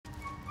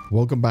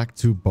welcome back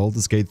to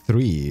Baldur's Gate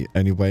 3.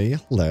 Anyway,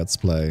 let's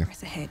play.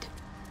 Ahead.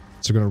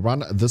 So we're gonna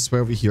run this way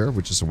over here,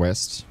 which is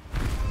west.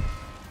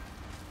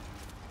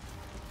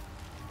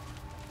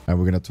 And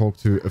we're gonna talk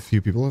to a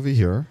few people over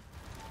here.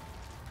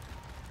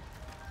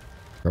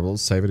 Rebel,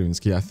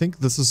 Savadinsky. I think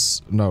this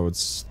is... No,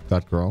 it's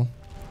that girl.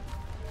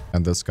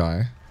 And this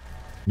guy.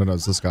 No,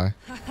 it's this guy.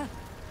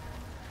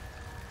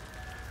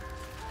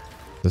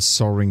 The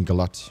Soaring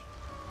Glut.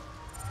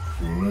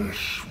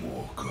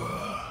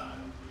 Fleshwalker,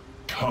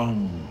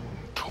 tongue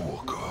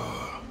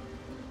talker,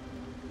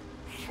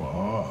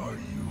 far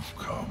you've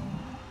come.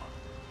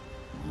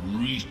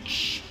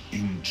 Reach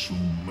into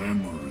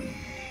memory.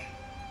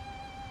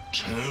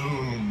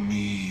 Tell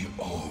me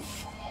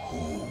of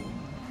home.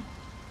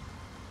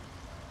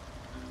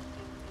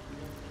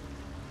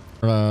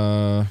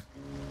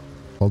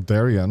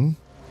 Baldurian.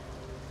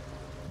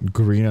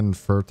 Green and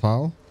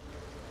fertile.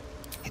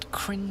 It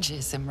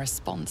cringes in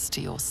response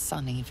to your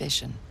sunny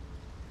vision.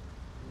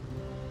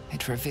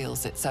 It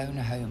reveals its own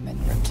home in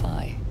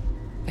reply.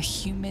 A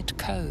humid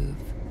cove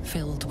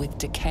filled with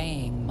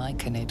decaying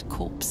myconid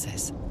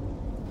corpses.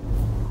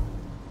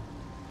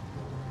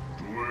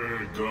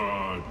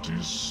 Dwegar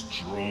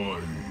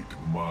destroyed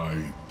my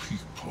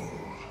people.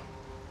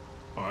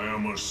 I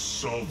am a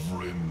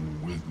sovereign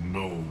with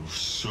no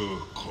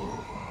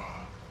circle.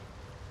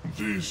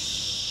 This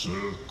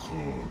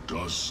circle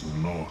does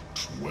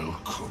not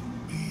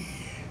welcome me.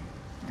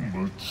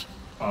 But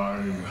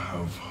I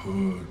have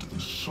heard the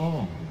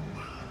song.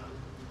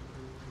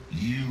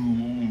 You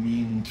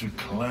mean to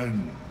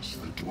cleanse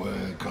the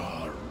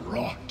Dwegar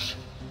rot.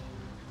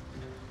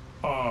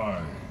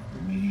 I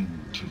mean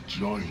to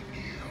join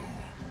you.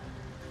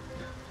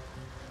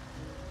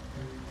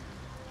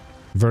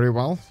 Very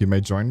well, you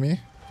may join me.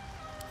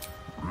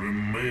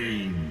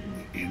 Remain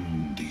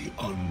in the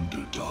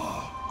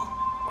Underdark,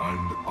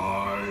 and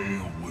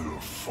I will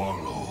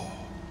follow.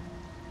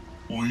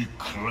 We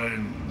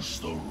cleanse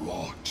the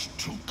rot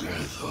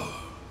together.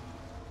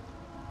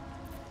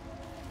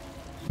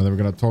 And then we're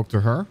gonna talk to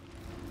her.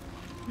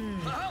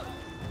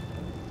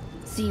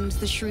 Seems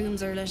the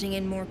shrooms are letting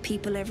in more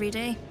people every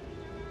day.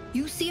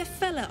 You see a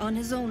fella on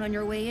his own on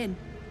your way in.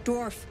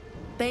 Dwarf.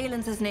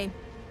 Balin's his name.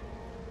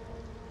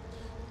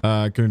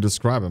 Can you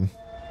describe him?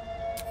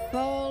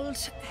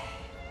 Bald,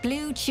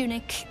 blue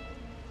tunic,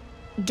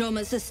 dumb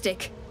as a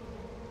stick.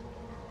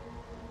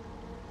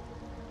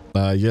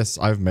 Yes,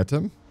 I've met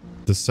him.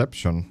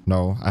 Deception.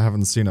 No, I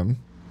haven't seen him.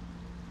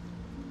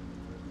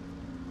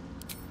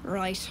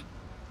 Right.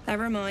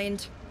 Never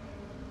mind.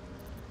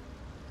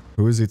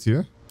 Who is he to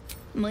you?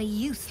 My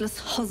useless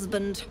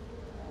husband.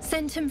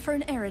 Sent him for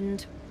an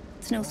errand.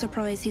 It's no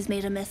surprise he's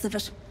made a mess of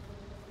it.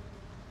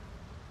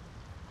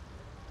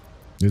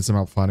 Need some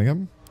help finding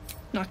him?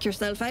 Knock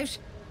yourself out.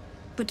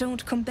 But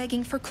don't come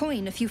begging for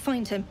coin if you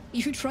find him.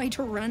 You try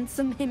to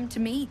ransom him to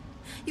me,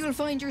 you'll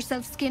find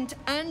yourself skint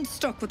and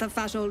stuck with a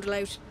fat old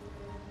lout.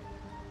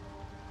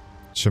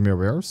 Show me your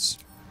wares.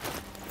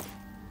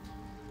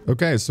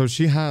 Okay, so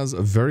she has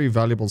very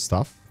valuable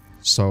stuff.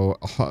 So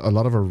a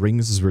lot of her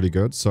rings is really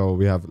good. So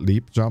we have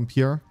leap jump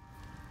here,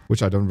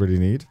 which I don't really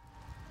need.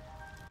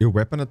 Your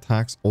weapon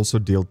attacks also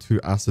deal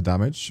 2 acid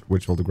damage,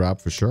 which we'll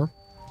grab for sure.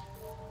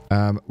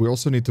 We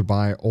also need to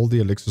buy all the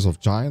elixirs of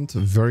giant.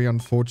 Very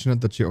unfortunate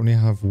that you only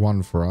have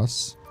 1 for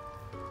us.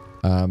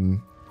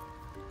 I'm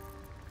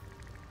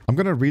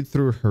gonna read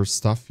through her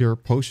stuff here.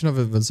 Potion of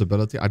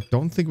invincibility. I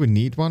don't think we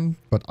need one,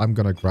 but I'm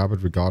gonna grab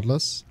it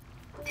regardless.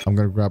 I'm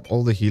gonna grab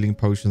all the healing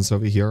potions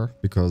over here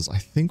because I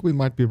think we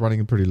might be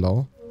running pretty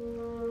low.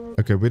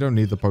 Okay, we don't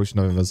need the potion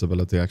of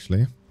invincibility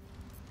actually.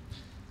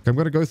 Okay, I'm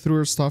gonna go through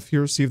her stuff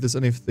here, see if there's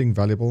anything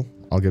valuable.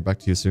 I'll get back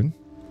to you soon.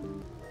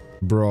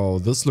 Bro,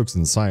 this looks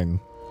insane.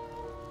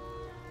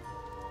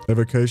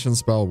 Evocation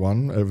spell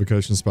 1,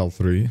 evocation spell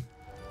 3.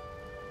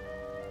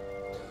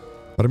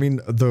 But I mean,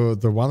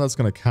 the one that's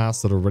gonna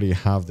cast it already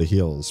have the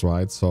heals,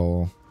 right?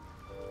 So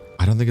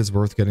I don't think it's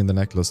worth getting the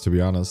necklace, to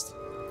be honest.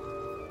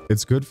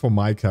 It's good for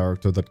my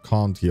character that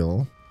can't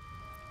heal,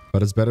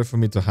 but it's better for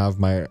me to have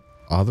my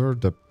other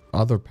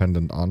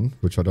pendant on,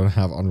 which I don't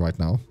have on right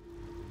now.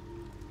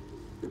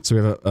 So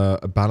we have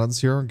a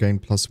balance here, gain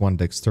 +1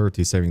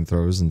 dexterity saving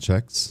throws and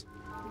checks.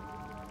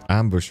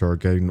 Ambusher,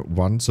 gain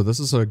 1. So this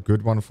is a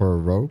good one for a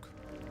rogue,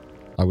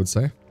 I would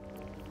say.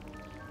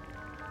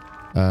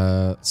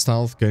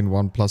 Stealth, gain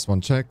 1 +1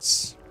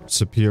 checks.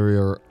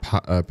 Superior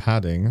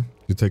padding,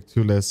 you take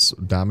 2 less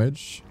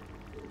damage.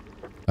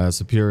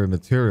 Superior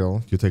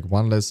material, you take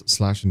 1 less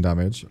slashing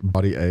damage.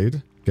 Body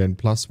aid, gain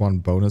 +1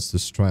 bonus to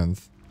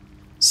strength.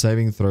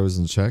 Saving throws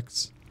and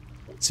checks.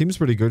 Seems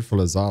pretty good for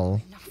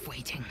Lazal. Enough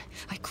waiting.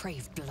 I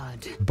crave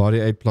blood. Body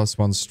aid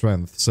 +1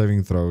 strength.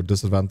 Saving throw.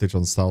 Disadvantage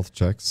on stealth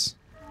checks.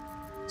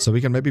 So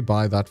we can maybe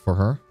buy that for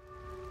her.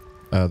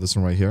 This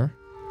one right here.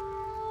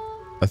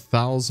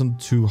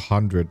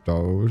 1,200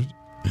 though.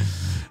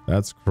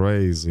 That's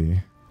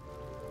crazy.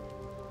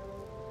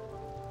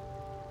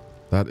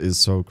 That is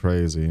so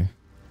crazy.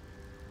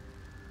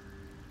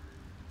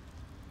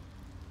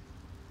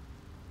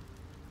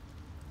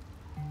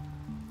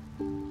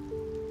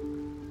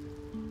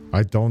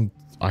 I don't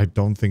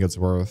think it's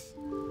worth.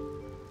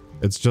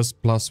 It's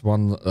just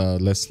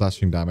 +1 less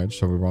slashing damage,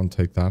 so we won't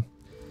take that.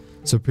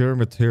 Superior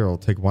material,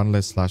 take 1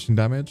 less slashing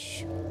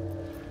damage.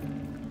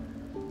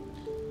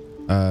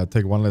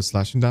 Take 1 less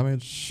slashing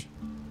damage.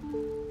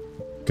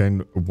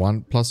 Gain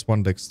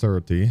 +1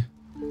 dexterity.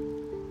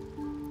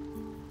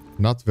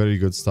 Not very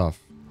good stuff.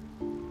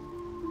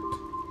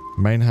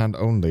 Main hand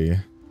only.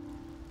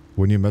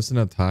 When you miss an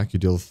attack, you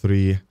deal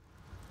 3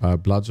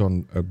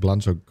 bludgeon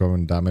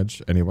going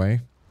damage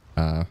anyway.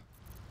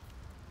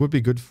 Would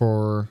be good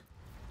for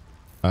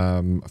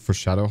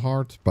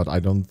Shadowheart, but I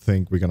don't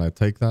think we're gonna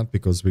take that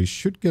because we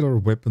should get our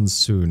weapons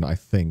soon, I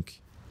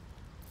think.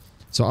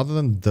 So other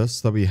than this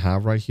that we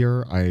have right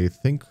here, I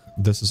think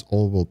this is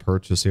all we'll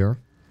purchase here.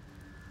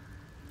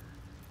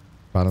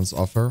 Balance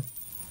offer.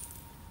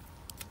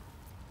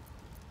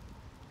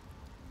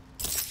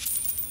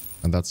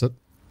 And that's it.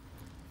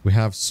 We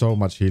have so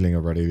much healing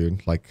already,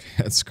 dude. Like,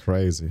 it's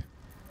crazy.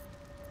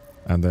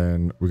 And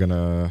then we're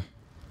gonna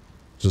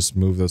just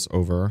move this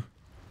over.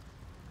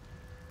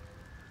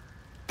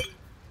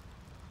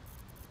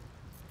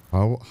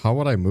 How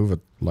would I move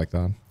it like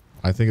that?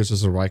 I think it's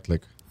just a right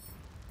click.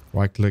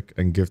 Right click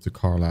and give to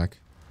Karlach.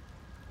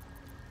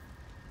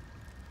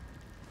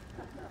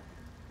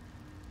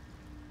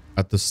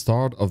 At the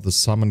start of the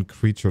summoned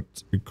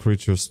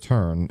creature's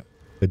turn,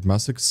 it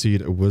must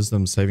succeed a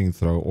wisdom saving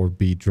throw or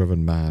be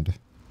driven mad.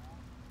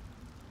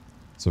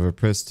 So if I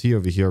press T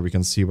over here, we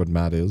can see what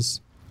mad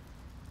is.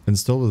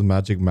 Instilled with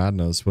magic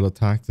madness will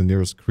attack the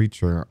nearest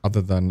creature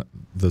other than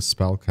the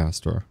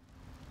spellcaster.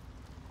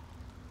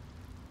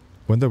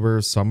 When the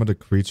wearer summoned a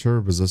creature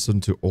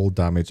resistant to all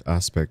damage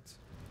aspect.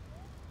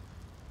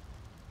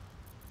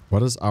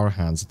 What is our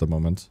hands at the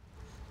moment?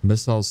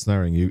 Missile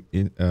snaring. You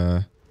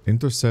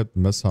intercept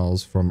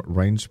missiles from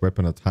ranged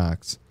weapon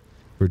attacks,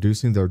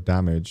 reducing their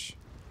damage.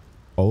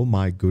 Oh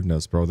my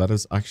goodness, bro. That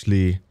is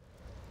actually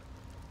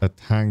a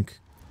tank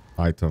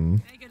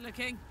item.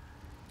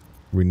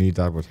 We need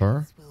that with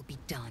her. Will be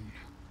done.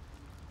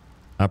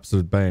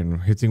 Absolute Bane.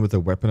 Hitting with a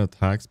weapon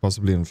attacks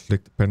possibly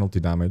inflict penalty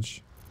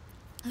damage.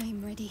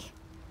 I'm ready.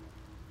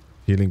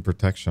 Healing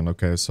protection.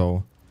 Okay,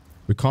 so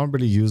we can't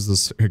really use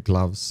this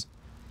gloves.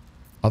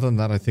 Other than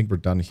that, I think we're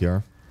done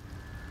here.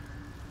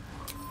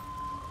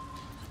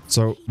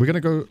 So we're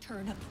gonna go.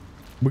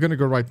 We're gonna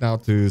go right now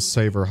to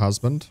save her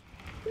husband.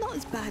 Not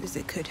as bad as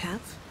it could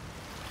have.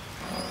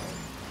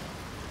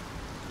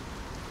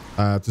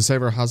 To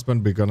save her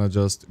husband, we're gonna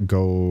just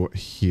go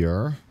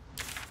here.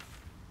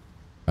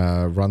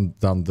 Run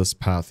down this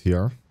path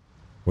here,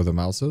 where the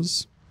mouse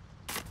is.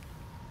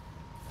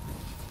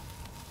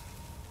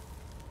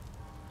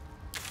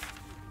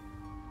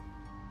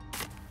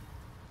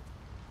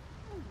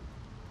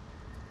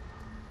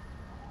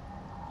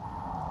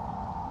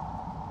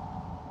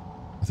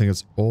 I think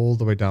it's all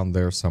the way down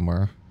there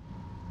somewhere.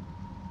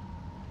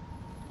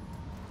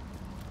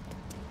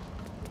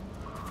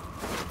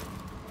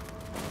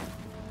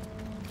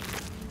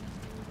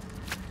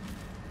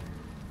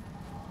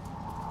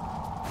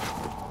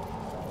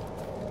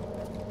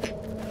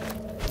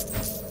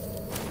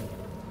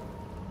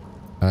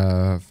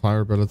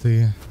 Fire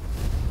ability.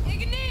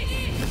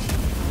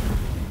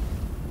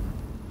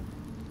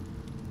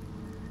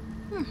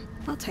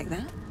 I'll take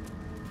that.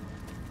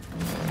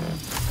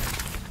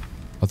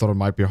 I thought it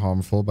might be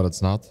harmful, but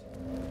it's not.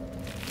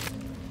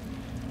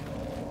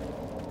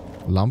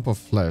 Lump of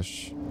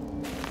flesh.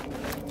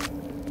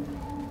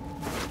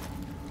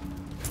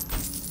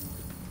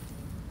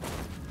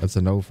 That's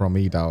a no from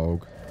me,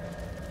 dog.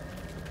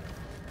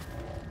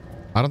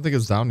 I don't think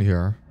it's down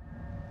here.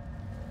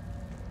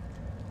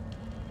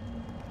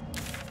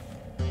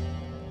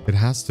 It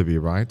has to be,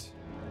 right?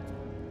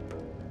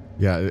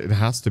 Yeah, it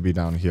has to be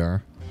down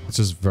here. It's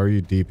just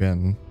very deep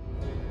in.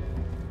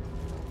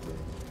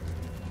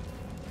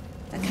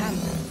 A camp.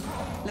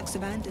 Looks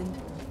abandoned.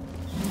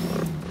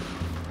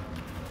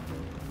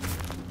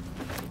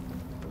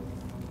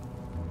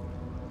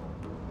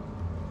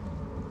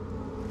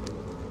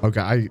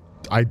 Okay,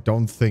 I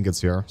don't think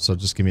it's here, so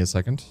just give me a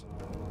second.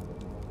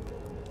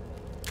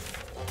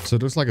 So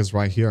it looks like it's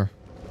right here.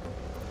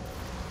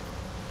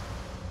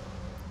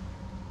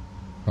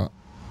 Oh.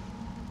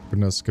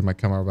 Goodness, get my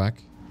camera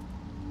back.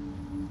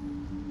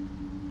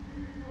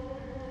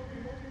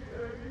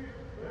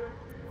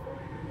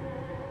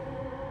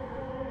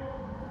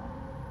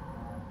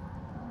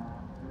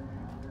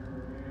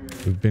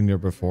 We've been here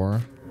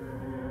before.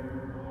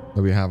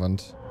 No, we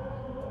haven't.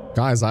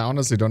 Guys, I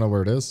honestly don't know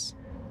where it is.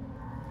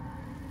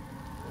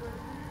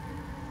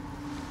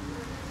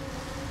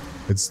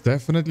 It's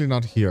definitely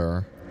not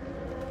here.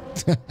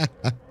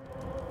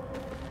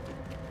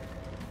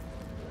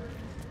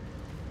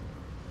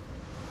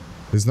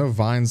 There's no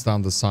vines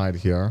down the side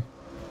here.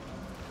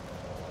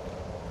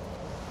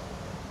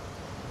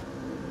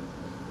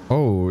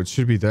 Oh, it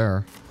should be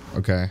there.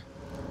 Okay.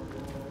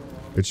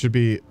 It should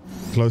be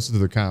closer to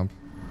the camp.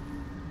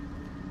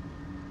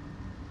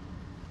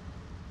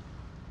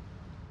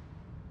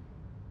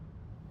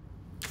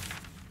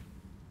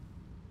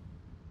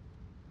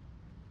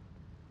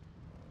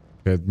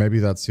 Okay, maybe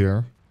that's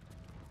here.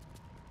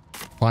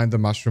 Find the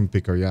mushroom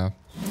picker, yeah.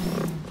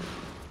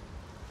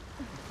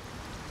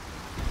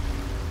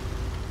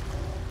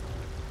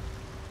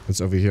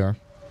 It's over here.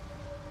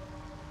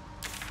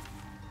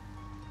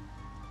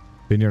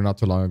 Been here not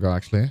too long ago,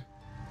 actually.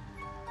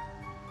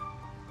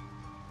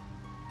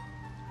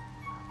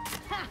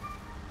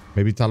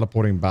 Maybe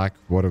teleporting back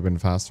would have been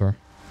faster.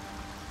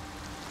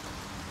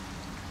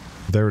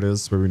 There it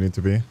is, where we need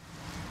to be.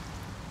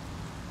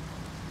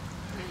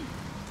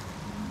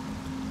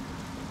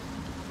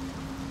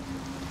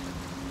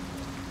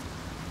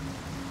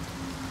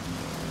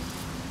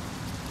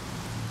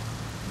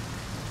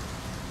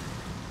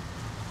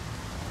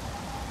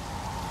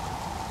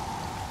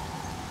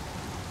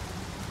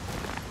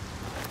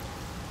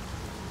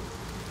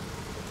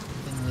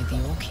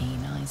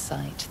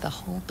 The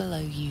hole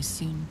below you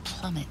soon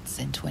plummets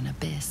into an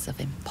abyss of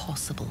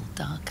impossible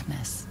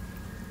darkness.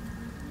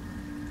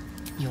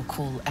 Your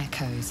call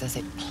echoes as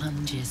it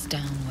plunges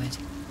downward,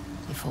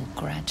 before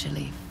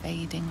gradually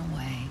fading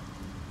away.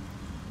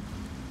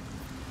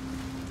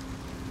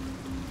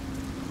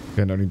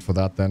 Okay, no need for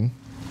that then.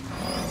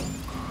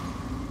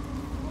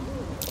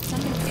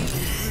 Something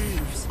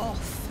feels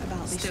off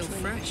about this Still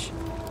tree. fresh.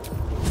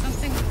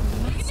 Something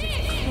massive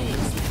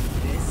claws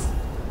like this.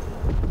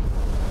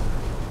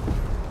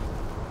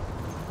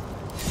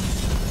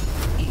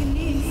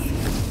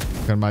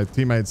 Can my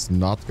teammates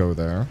not go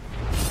there?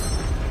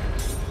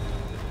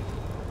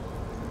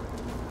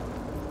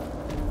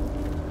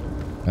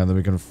 And then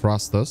we can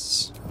thrust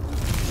this.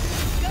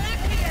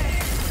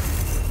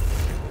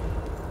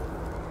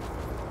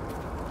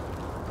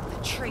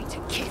 The traitor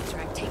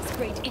Kithrak takes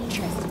great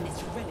interest in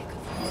this relic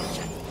of his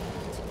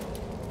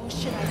childhood. Or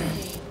should I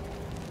say,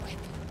 weapon?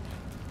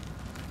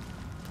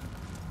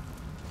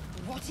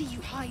 What are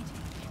you hiding?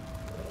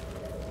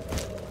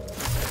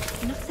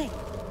 Nothing.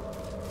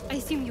 I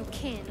assume your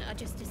kin are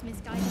just as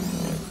misguided.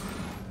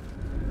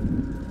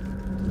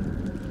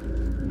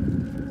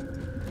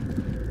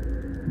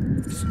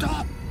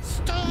 Stop!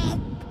 Stop!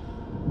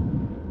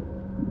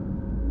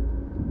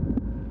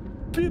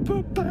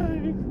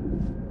 Bibberbang!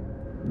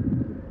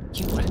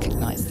 You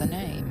recognize the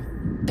name.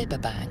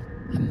 Bibberbang,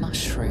 a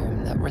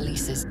mushroom that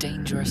releases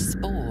dangerous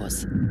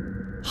spores.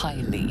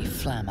 Highly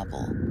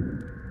flammable.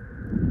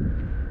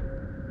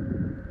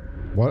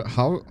 What?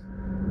 How?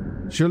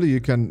 Surely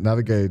you can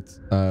navigate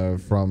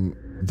from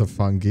the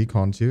fungi,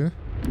 can't you?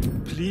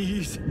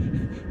 Please,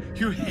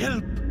 you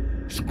help!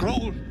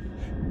 Scroll!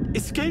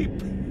 Escape!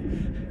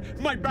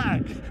 My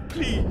bag,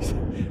 please!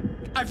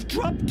 I've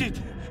dropped it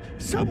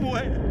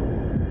somewhere!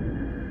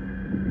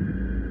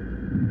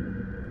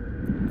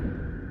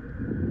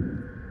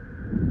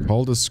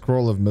 Hold the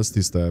scroll of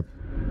Misty Step.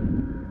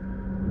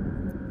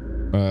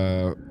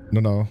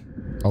 No.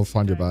 I'll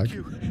find your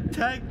bag.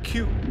 Thank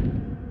you!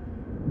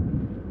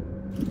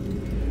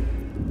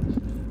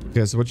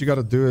 Okay, so what you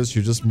gotta do is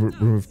you just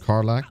remove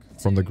Karlach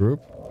from the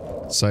group.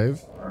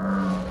 Save.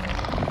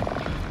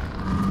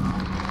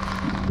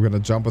 We're gonna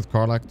jump with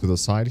Karlach to the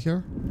side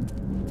here.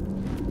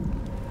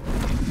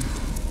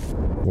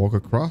 Walk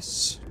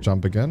across.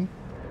 Jump again.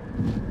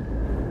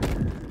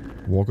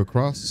 Walk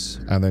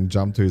across. And then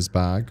jump to his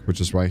bag, which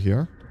is right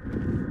here.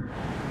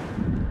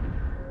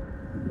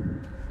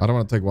 I don't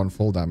want to take one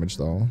full damage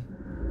though.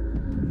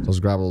 So let's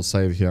grab a little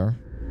save here.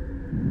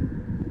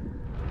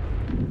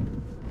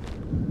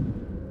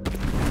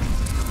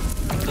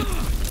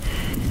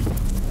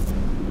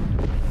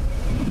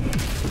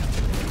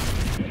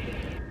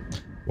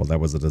 Well, that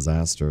was a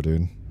disaster,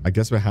 dude. I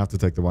guess we have to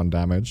take the one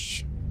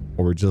damage.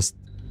 Or we just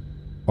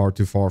are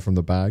too far from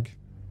the bag.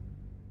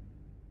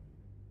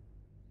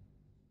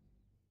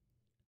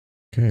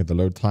 Okay, the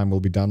load time will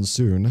be done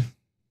soon.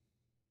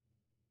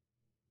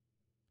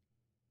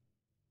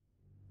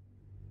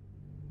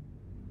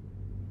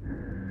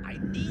 I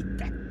need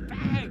that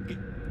bag!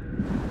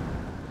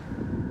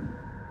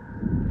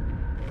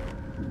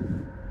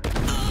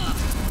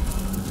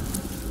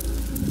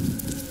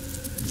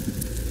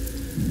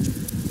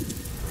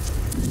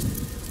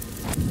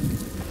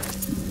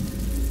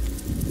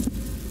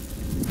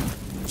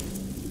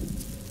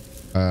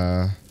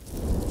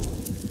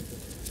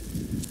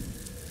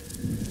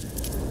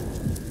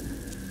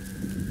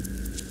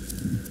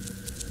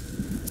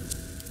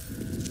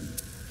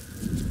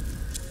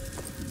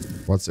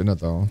 What's in it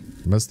though?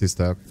 Misty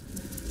Step.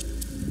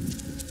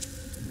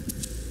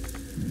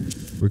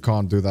 We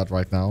can't do that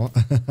right now.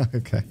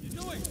 Okay.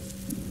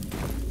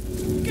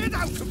 Get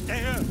out of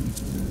there!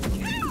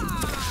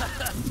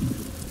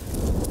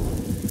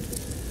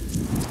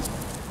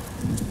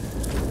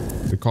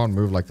 We can't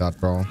move like that,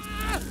 bro.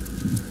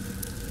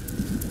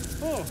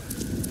 Oh,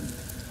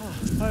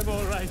 I'm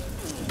all right.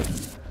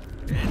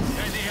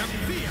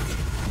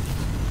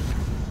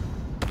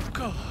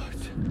 God,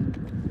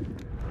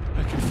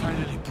 I can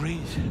finally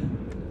breathe.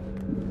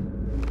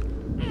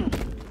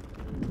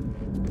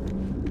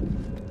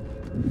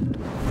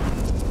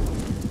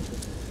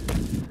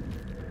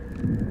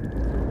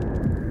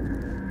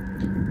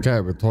 Okay,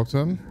 we'll talk to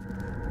him.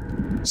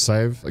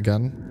 Save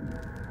again.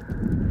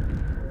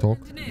 Talk.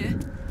 Engineer,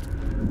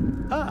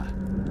 Ah,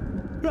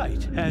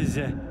 right. As,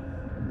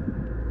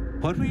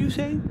 what were you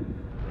saying?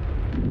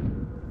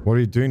 What are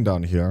you doing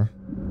down here?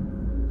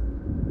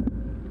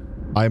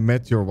 I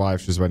met your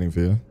wife. She's waiting for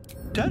you.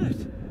 Damn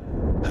it.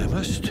 I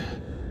must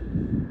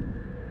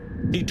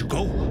need to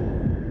go.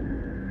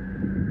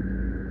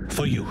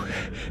 For you.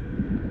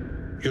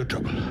 Your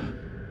trouble.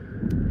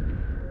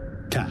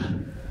 Ta.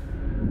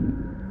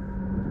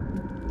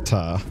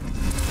 Ta.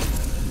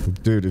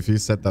 Dude, if you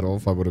set that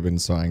off, I would have been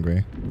so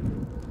angry.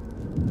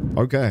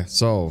 Okay,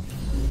 so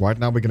right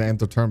now we're gonna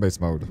enter turn-based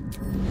mode.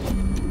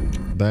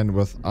 Then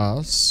with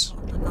us,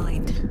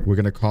 we're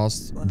gonna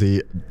cast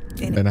the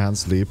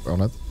enhanced leap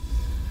on it.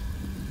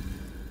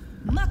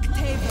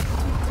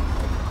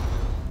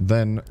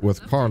 Then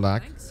with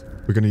Karlach,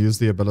 we're gonna use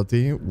the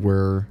ability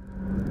where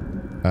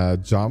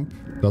jump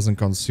doesn't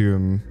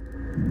consume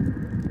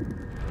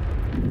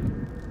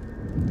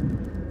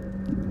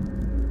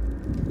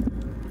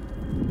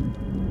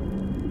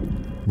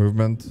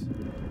movement.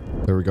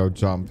 There we go,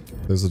 jump.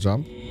 There's a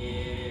jump.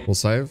 We'll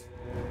save.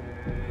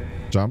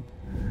 Jump.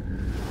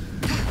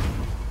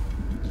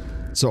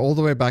 So all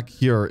the way back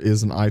here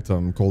is an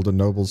item called a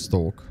Noble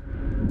Stalk.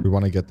 We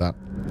want to get that.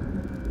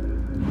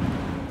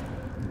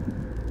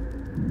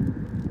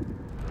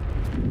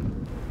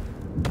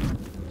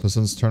 So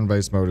since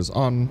turn-based mode is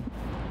on,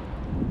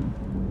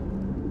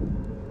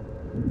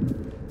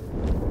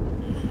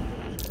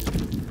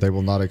 they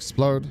will not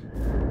explode.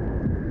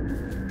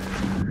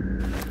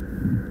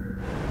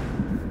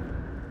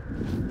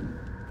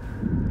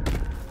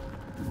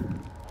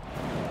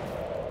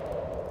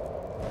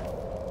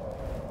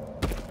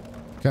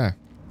 Okay.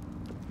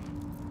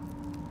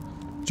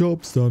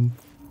 Job's done.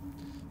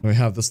 We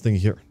have this thing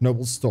here.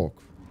 Noble Stalk.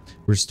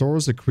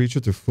 Restores a creature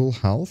to full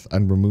health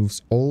and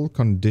removes all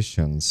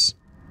conditions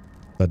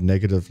that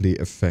negatively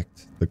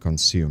affect the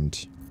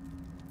consumed.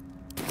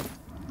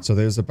 So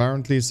there's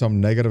apparently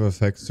some negative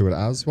effects to it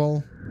as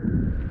well.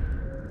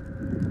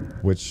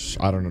 Which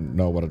I don't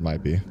know what it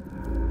might be.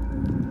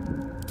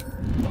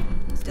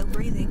 Still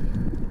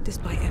breathing,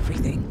 despite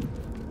everything.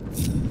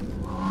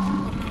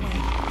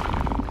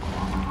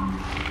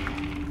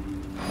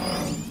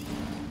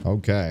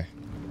 Okay.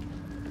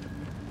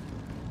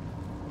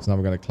 So now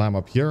we're going to climb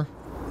up here.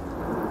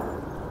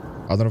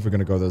 I don't know if we're going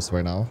to go this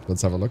way now.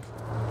 Let's have a look.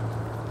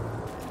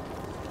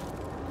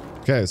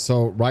 Okay,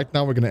 so right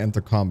now we're going to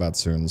enter combat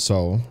soon.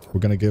 So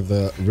we're going to give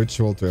the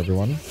ritual to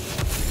everyone.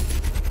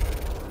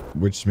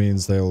 Which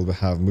means they'll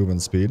have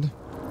movement speed.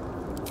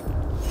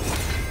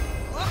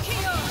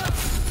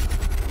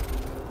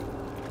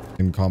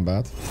 In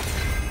combat.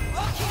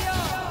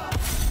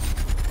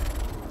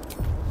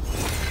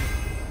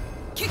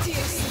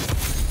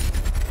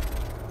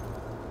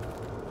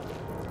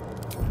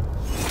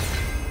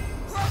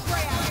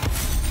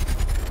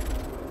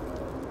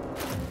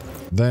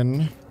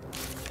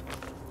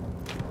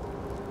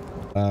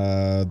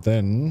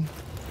 Then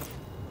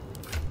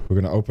we're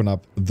going to open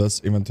up this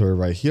inventory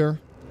right here.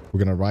 We're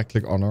going to right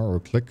click on her or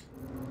click.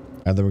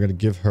 And then we're going to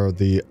give her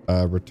the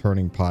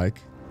returning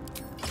pike.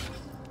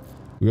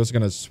 We're also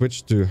going to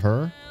switch to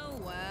her.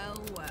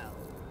 Well.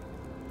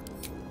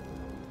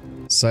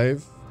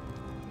 Save.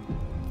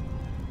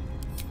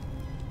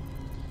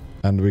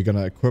 And we're going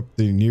to equip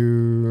the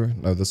new...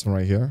 No, this one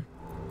right here.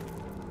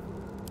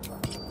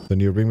 The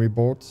new ring we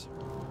bought.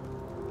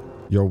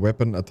 Your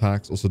weapon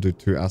attacks also do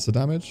 2 acid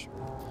damage.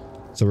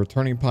 So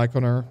returning pike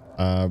on her.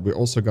 We're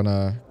also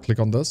gonna click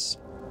on this.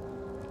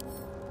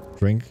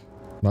 Drink.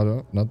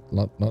 Not. Come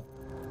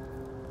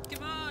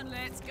on,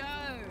 let's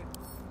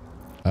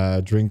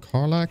go. Drink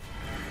Karlach.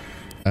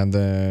 And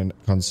then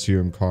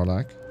consume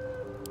Karlach.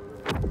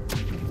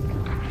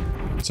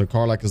 So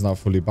Karlach is now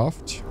fully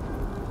buffed.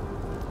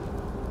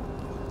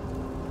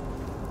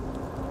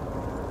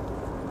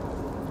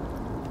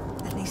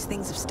 At least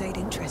things have stayed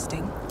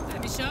interesting.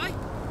 Don't be shy.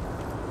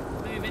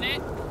 Moving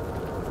it.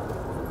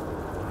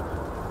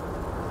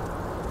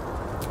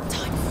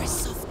 Time for a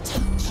soft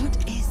touch.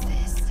 What is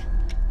this?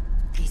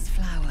 These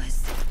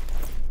flowers.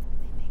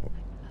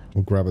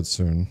 We'll grab it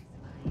soon.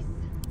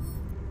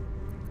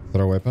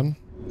 Throw weapon.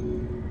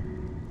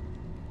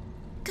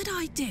 Good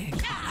idea,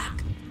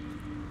 Karlach.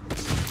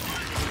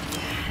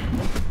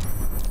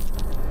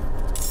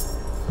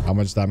 How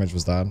much damage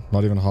was that?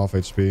 Not even half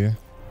HP.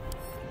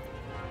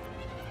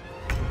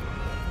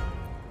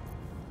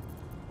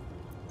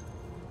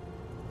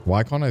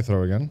 Why can't I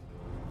throw again?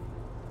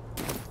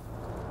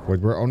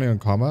 Wait, we're only in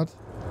combat?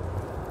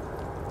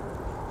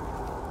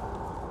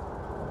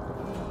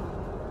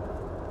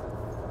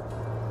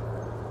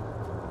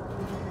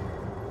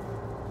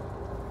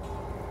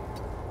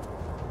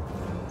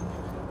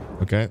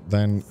 Okay,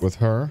 then with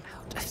her,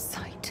 Out of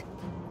sight.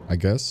 I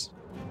guess.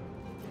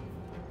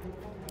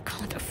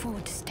 Can't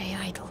afford to stay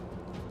idle.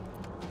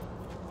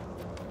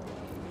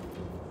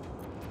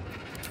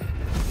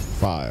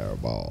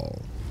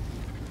 Fireball.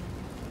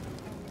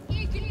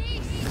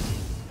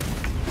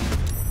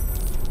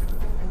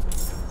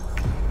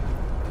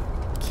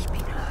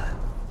 Keeping her.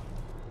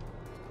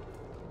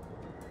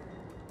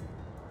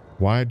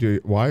 Why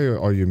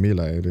are you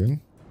melee, dude?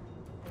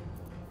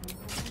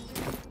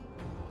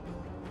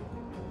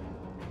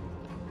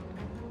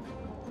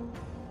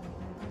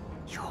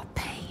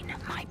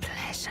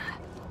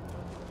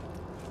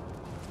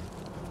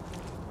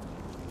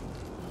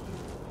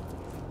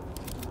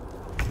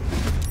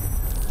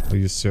 Are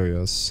you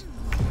serious?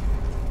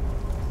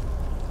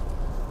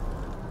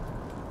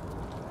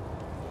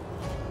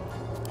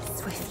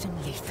 Swift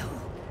and lethal.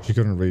 She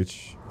couldn't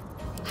reach.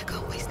 I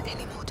can't waste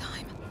any more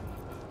time.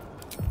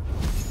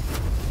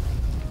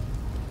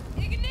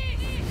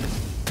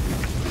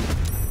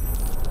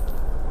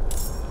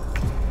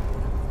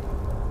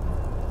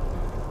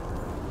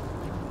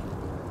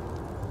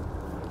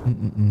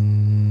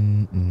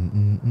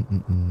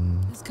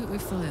 Let's cook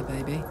with fire,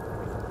 baby.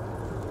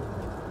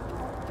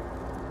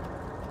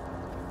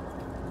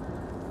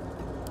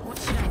 What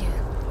should I do?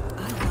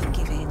 I won't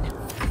give in.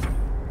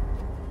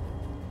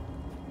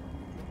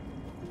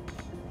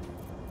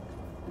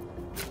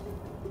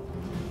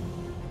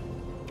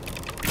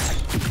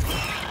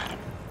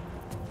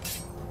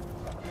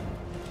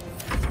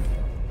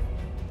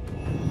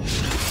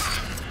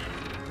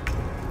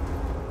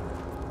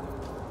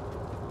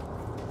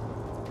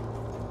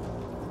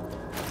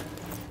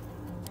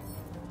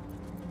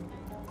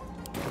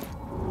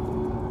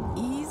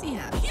 Easy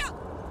as.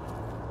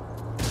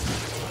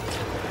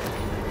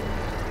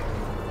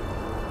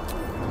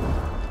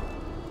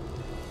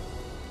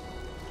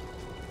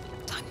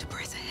 Time to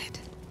press ahead.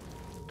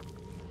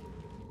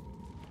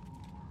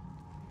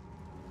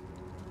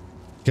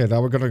 Okay,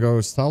 now we're gonna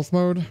go stealth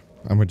mode,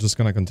 and we're just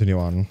gonna continue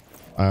on.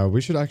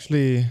 We should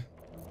actually,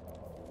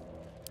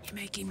 You're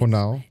making me for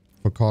now,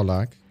 for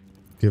Karlach,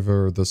 give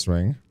her this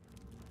ring.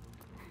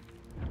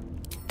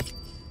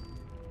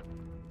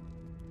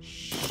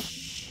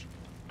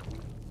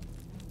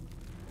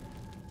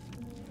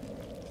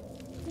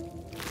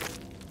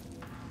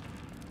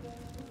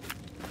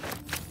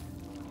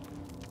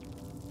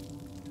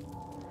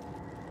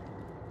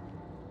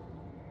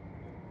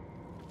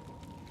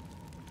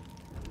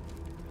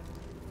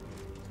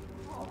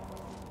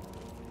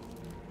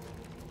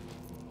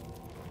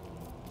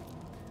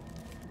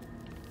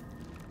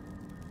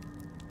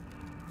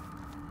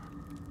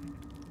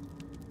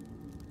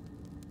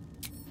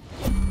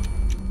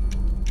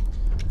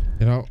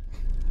 You know,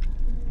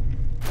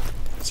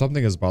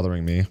 something is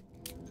bothering me.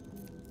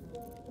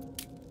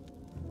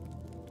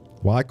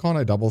 Why can't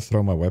I double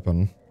throw my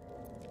weapon?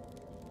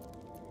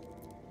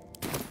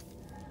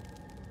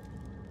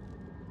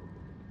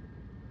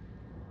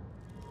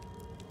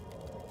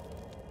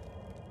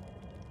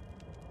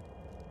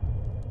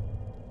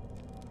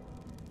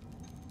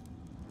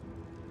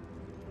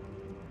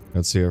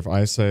 Let's see, if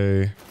I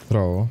say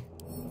throw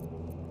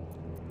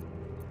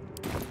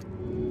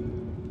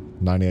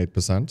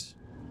 98%.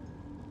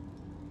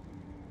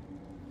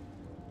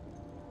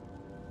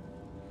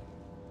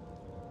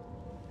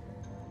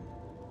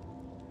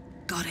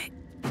 Got it.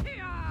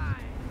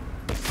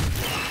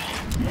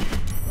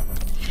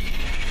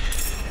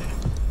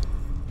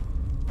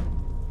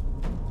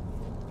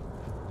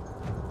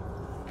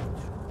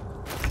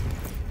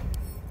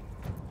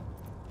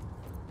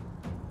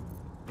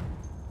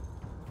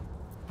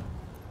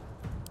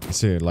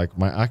 See, like,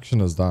 my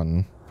action is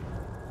done.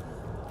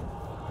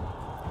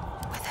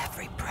 With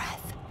every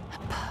breath, a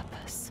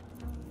purpose.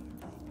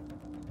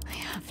 I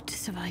have to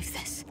survive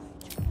this.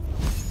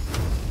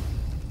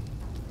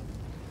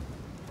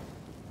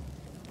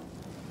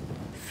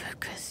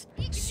 Focus.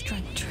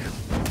 Strike true.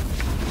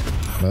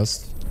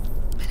 Missed.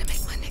 Better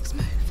make my next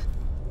move.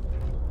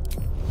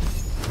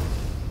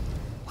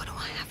 What do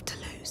I have to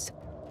lose?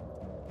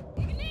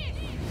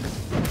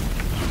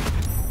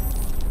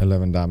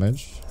 11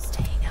 damage.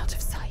 Staying out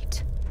of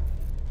sight.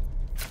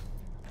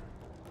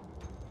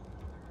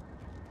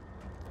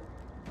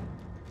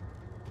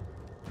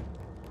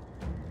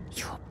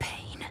 Your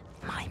pain,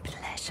 my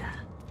pleasure.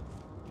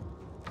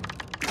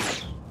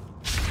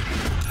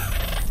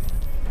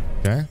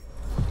 Okay.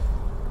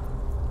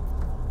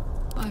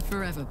 Bye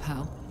forever,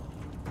 pal.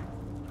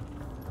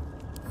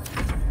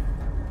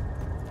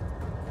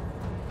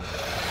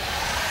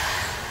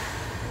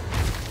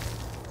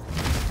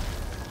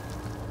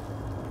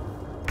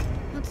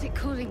 What's it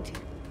calling to?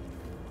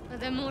 Are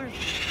there more?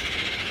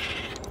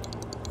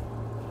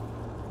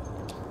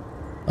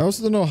 I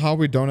also don't know how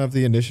we don't have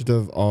the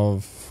initiative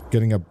of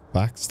getting a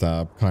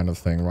backstab kind of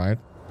thing, right?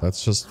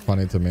 That's just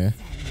funny to me.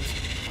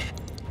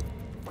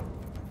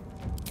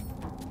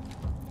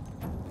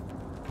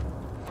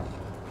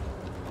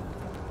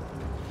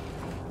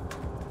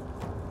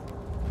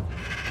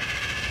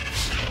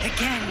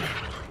 Again.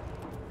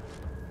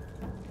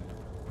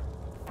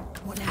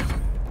 What now?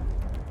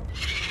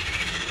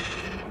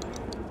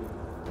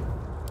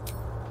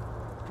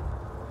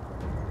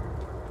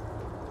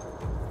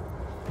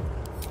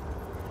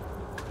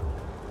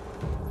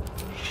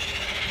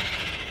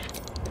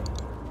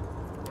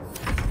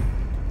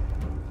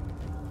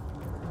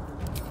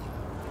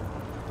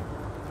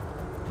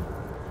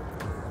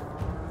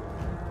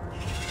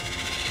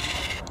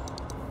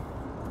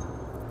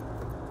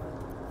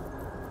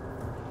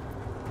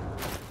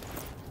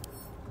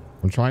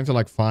 I'm trying to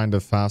like find a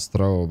fast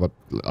throw, but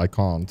I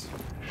can't.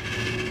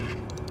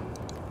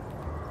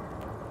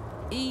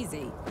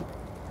 Easy.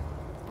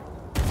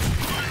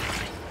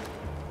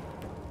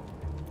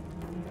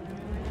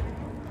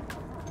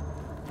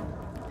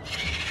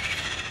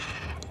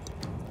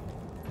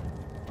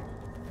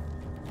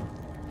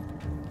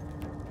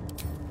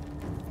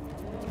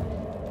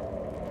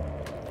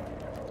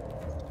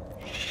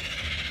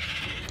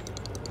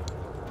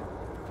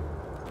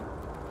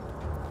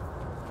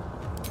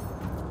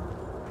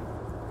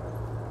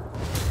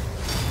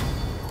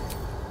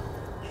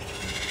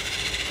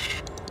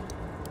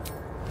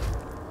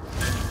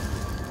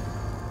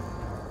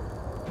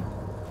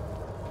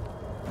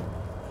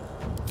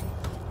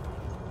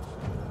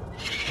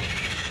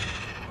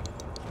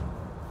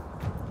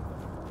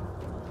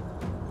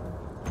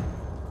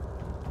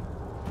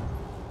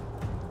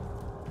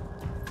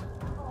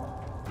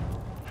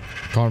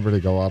 Can't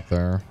really go up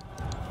there.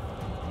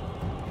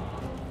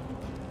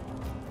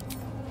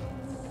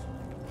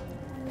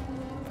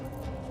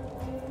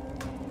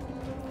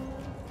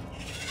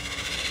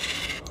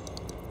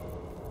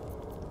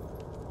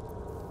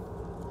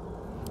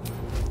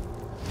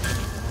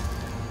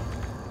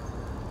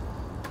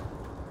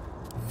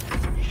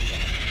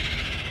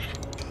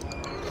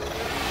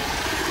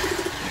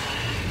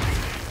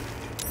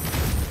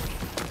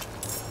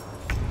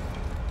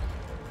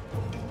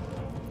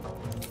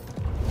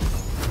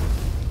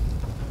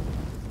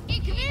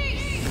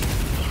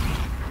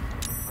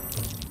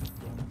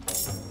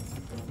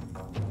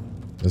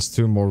 There's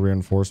 2 more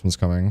reinforcements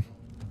coming.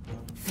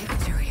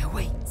 Victory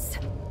awaits.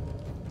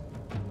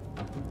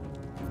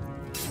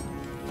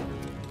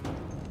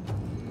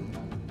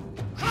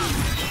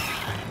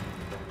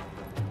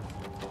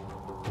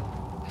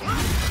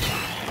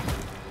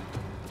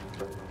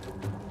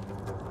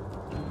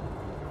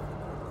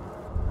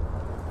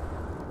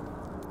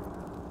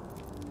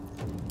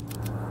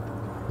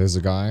 There's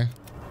a guy.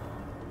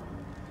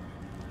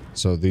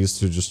 So these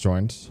 2 just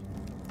joined.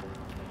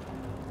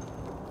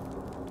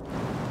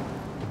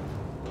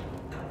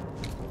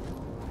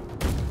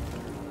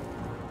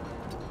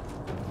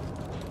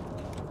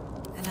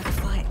 Another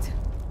fight.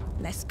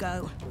 Let's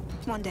go.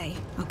 One day,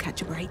 I'll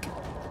catch a break.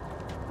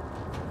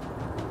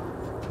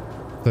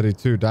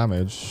 32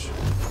 damage.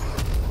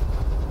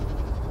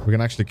 We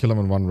can actually kill him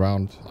in 1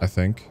 round, I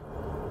think.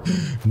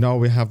 No,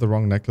 we have the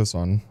wrong necklace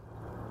on.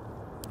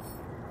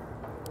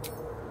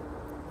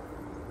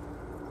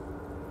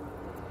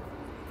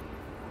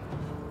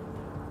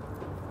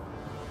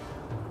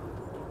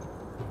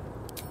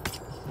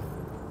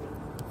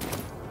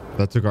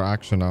 That took our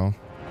action now.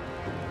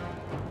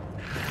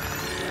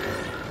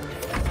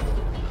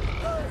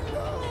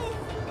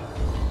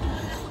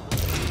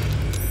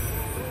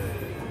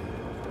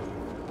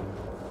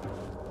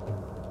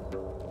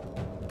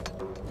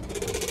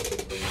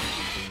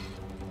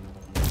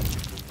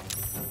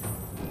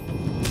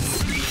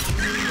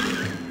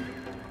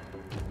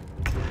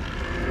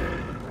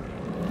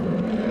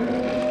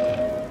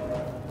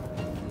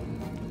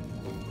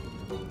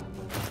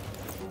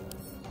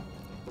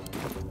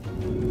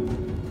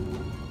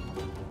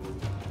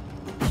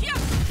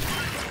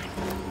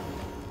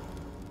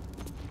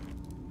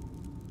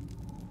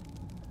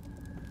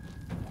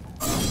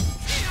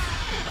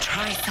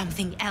 Try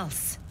something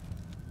else.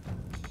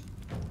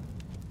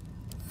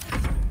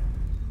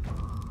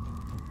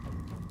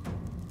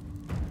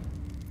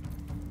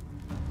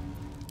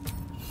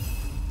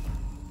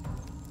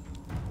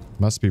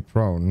 Must be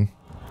prone.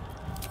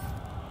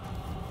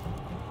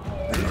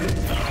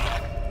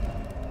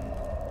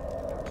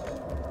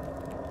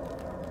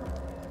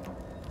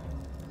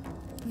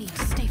 Need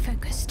to stay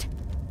focused.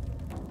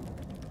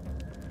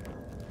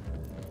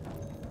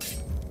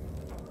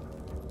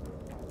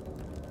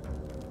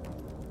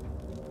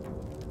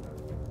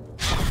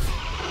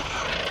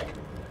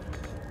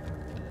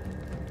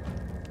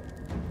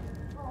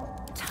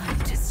 Time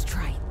to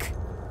strike.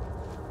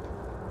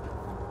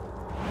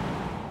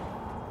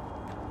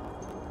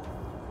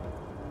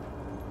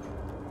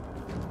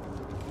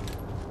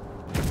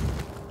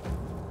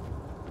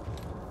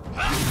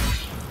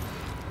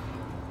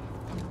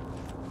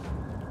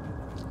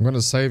 I'm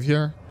gonna save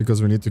here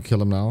because we need to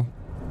kill him now.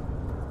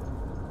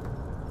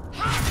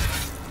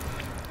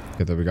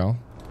 Okay, there we go.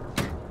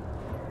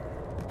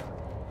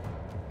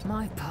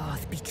 My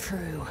path be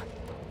true.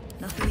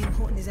 Nothing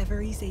important is ever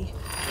easy.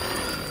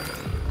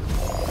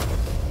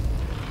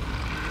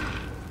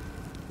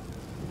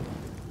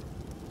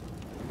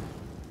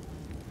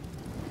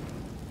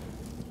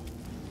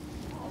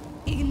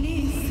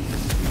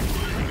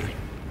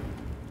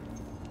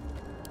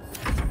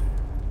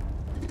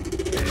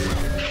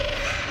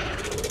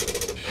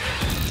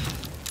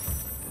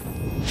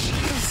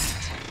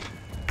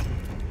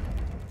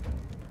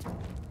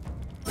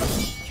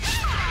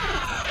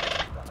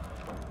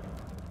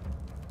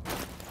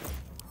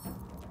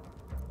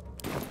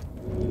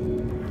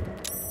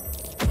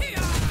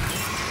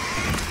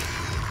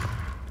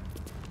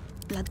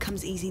 Blood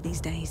comes easy these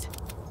days.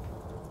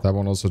 That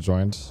one also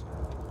joined.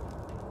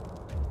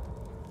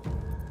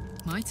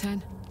 My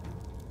turn.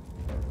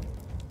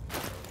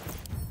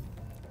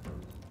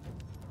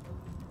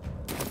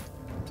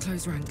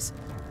 Close ranks.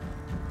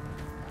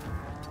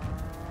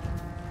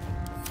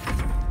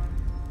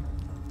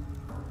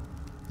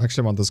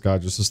 Actually, I want this guy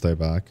just to stay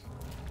back.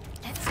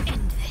 Let's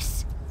end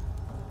this.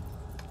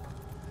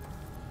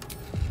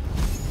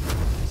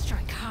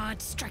 Strike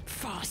hard, strike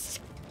fast.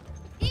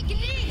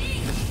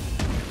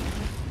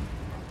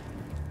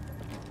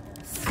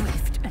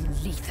 Swift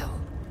and lethal.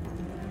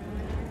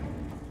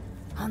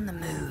 On the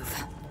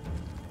move.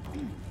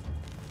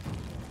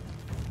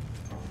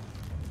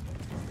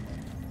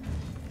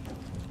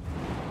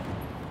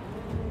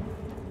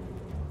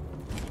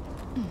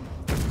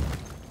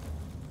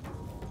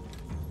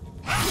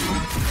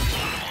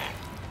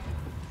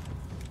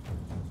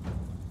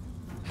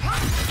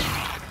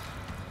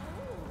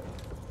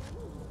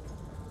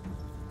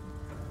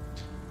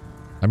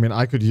 I mean,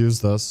 I could use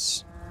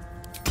this.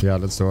 Yeah,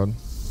 let's do it.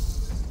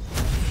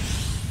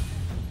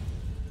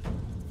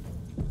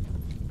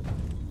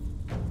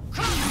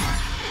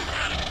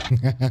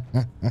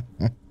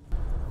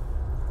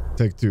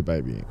 Take 2,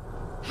 baby.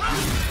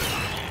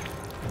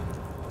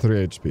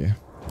 3 HP.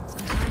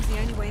 Sometimes the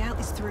only way out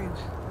is through.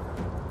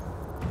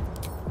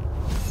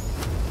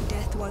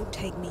 Death won't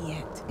take me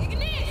yet.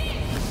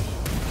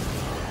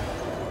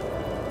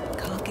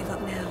 Can't give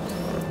up now.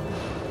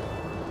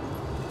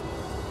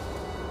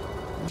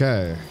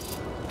 Okay.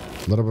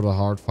 A little bit of a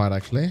hard fight,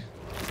 actually.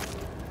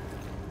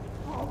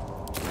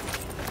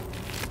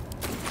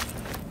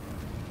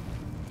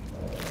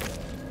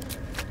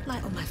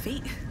 Light on my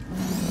feet.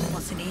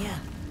 What's in here?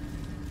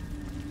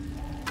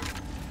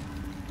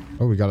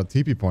 Oh, we got a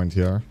TP point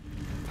here.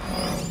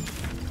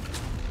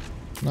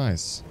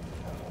 Nice.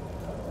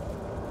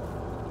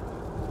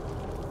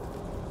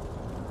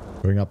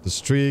 Going up this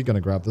tree,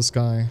 gonna grab this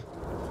guy.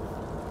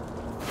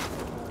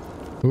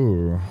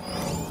 Ooh.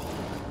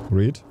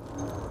 Read.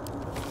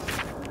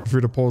 Feel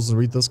free to pause and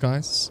read this,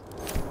 guys.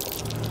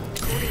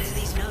 According to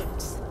these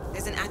notes,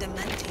 there's an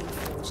adamantine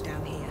forge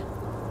down here.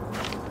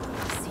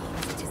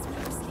 Seems it is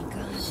closely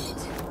guarded,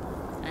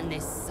 and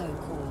this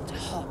so-called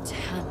hot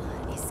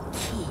hammer is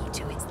key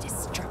to its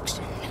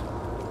destruction.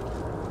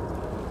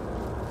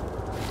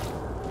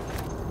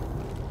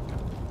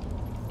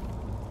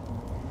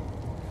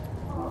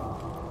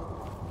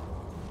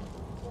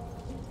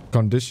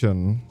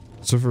 Condition.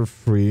 Suffer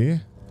free.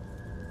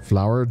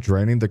 Flower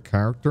draining the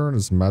character and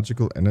his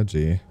magical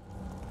energy.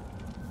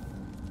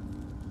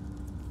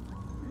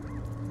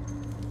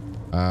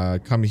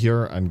 Come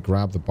here and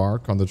grab the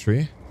bark on the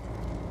tree.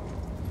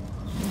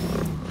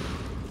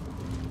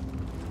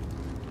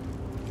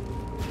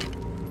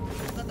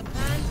 Got the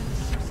plan?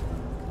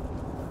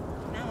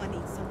 Now I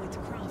need somewhere to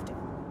craft it.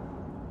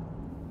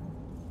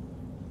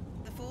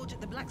 The forge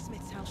at the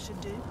blacksmith's house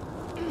should do.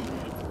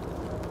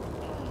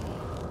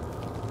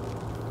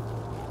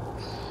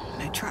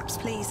 No traps,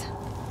 please.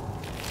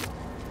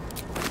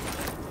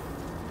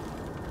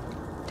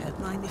 Don't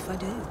mind if I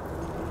do.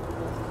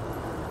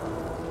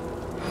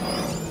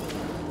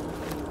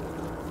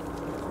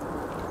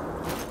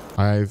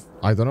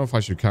 I don't know if I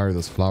should carry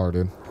this flower,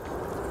 dude.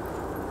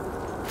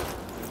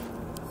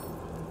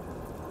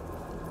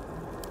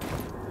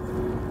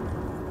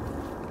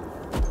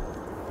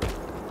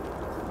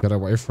 Get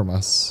away from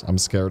us. I'm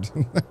scared.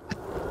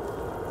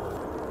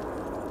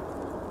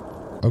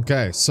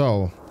 Okay,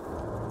 so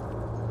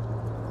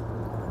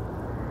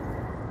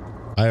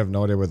I have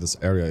no idea where this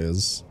area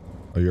is.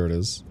 Oh, here it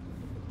is.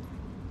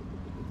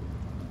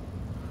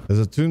 There's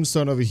a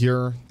tombstone over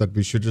here that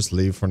we should just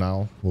leave for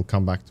now. We'll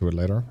come back to it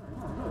later.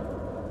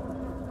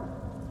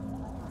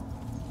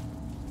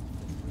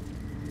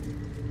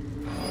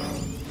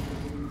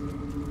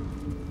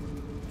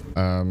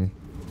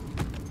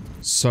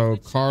 So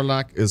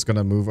Karlak is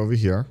gonna move over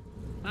here.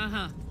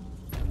 Uh-huh.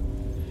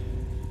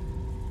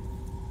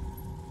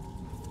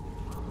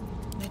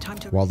 No time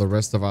to While the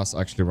rest of us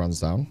actually runs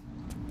down.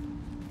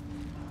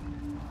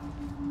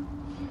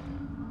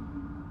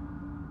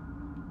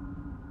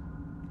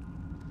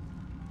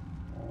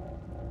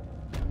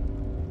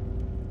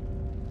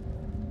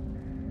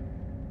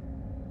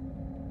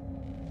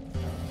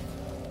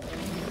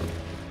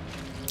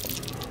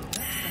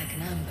 Like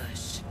an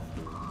ambush.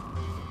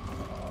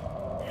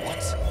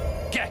 What?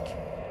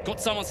 Gek! Got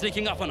someone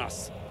sneaking up on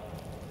us.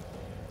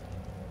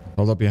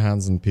 Hold up your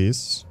hands in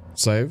peace.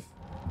 Save.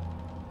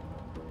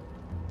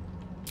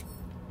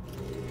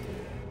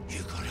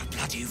 You got a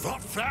bloody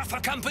rot flower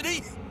for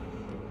company?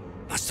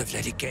 Must have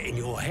let it get in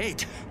your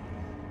head.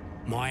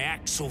 My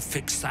axe will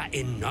fix that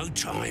in no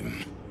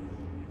time.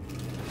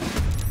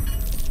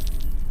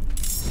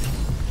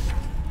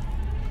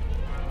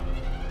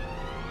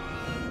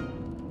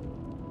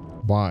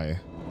 Why?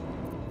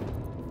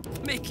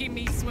 Making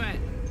me sweat.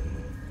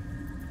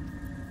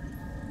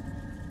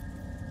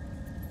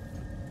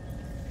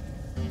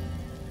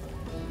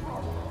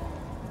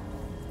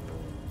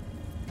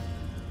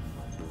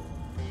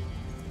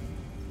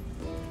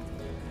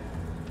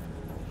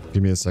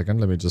 Give me a second.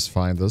 Let me just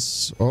find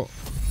this. Oh.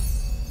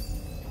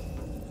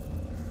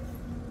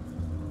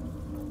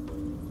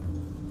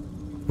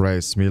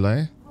 Race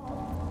melee.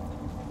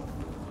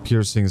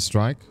 Piercing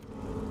strike.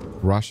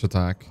 Rush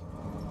attack.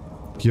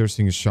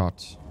 Piercing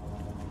shot.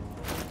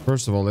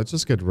 First of all, let's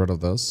just get rid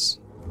of this.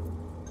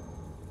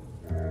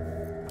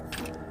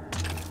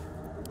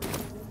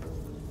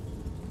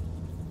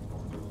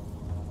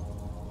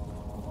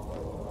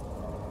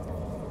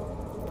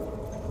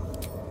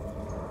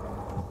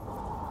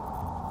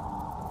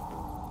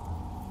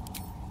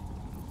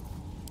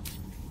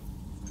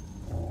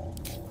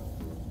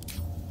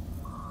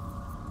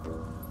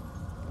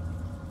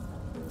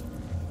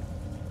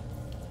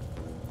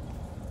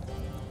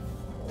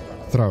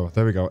 Throw.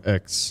 There we go.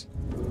 X.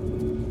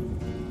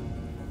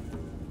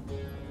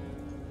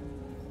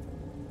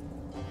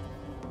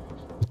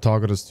 The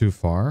target is too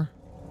far.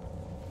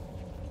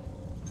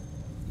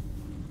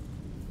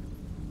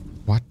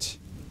 What?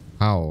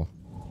 How?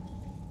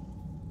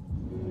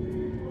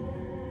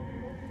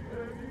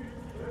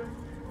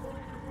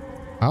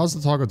 How's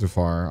the target too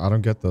far? I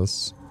don't get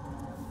this.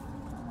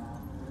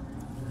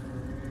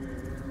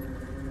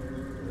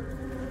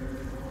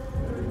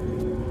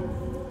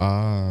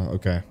 Ah,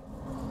 okay.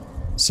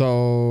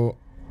 So...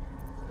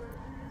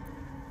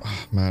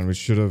 man, we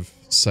should have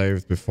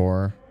saved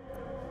before.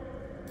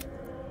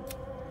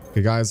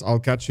 Okay, guys, I'll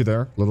catch you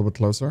there. A little bit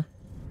closer.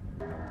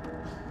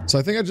 So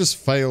I think I just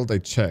failed a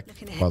check,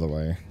 by the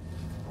way.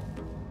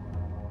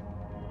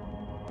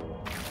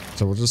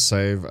 So we'll just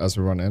save as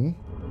we run in.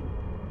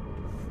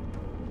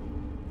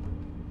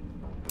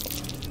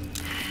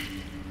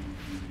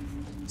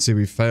 See,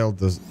 we failed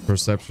the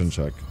perception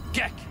check.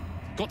 Jack,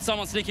 got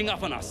someone sneaking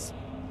up on us.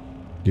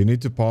 You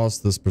need to pause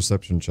this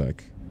perception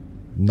check.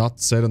 Not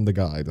said in the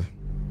guide.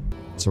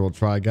 So we'll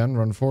try again,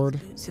 run forward.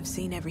 Boots have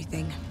seen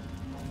everything.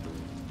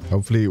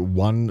 Hopefully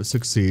one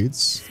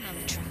succeeds.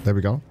 There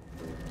we go.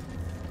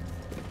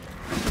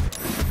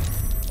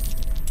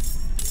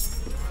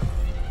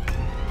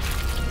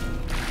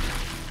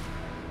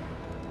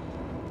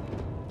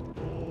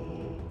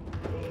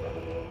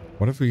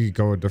 What if we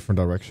go a different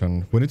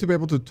direction? We need to be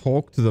able to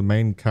talk to the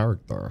main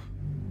character.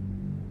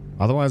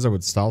 Otherwise I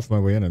would stealth my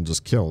way in and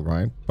just kill,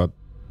 right? But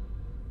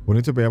we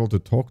need to be able to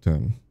talk to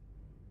him.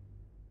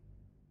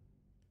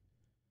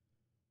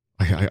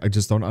 I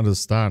just don't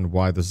understand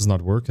why this is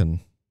not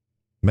working.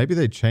 Maybe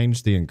they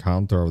changed the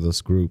encounter of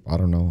this group. I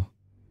don't know.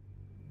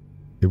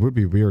 It would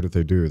be weird if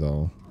they do,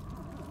 though.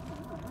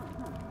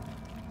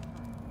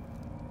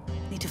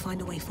 Need to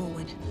find a way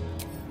forward.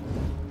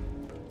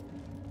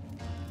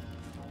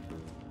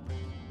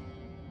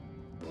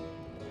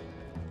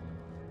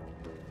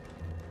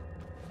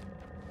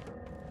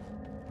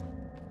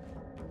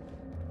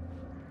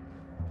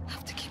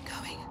 Have to keep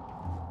going.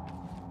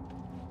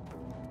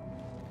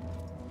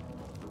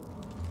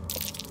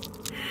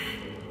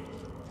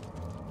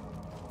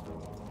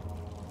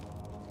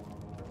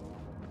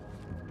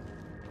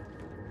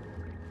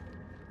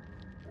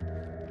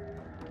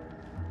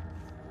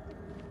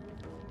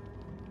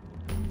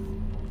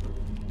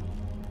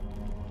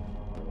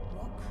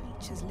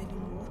 Live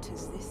in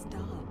waters this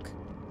dark.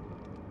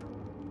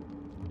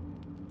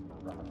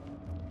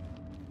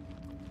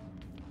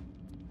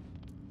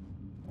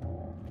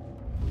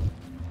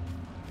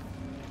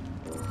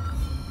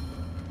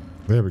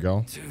 There we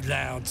go. Too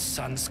loud,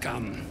 sun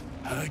scum.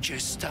 Heard you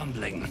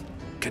stumbling.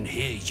 Can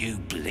hear you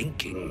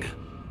blinking.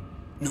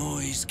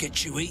 Noise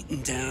gets you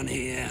eaten down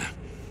here.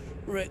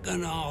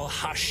 Reckon I'll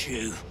hush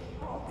you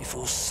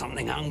before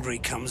something hungry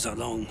comes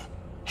along.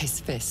 His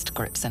fist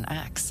grips an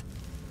axe.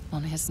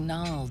 On his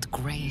gnarled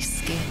grey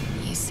skin,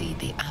 you see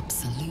the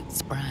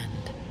Absolute's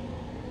brand.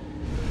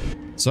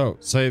 So,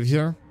 save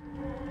here.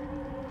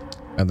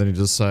 And then you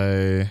just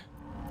say...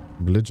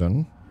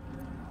 religion.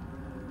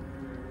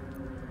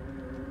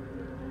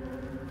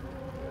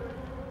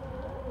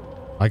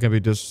 I can be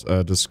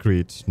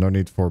discreet. No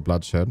need for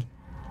bloodshed.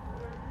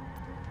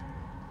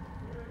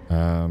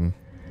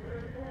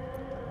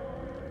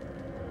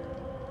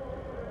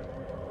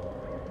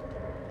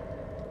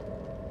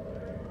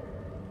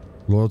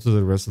 Loyal to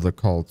the rest of the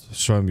cult.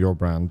 Show him your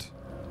brand.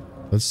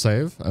 Let's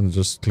save and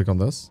just click on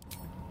this.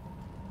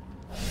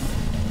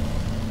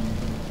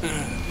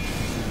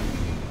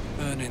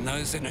 Burning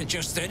those into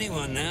just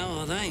anyone now,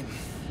 are they?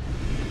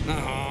 No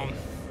harm.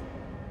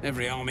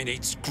 Every army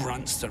needs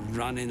grunts to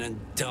run in and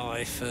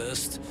die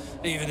first.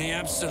 Even the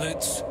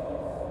Absolutes.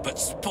 But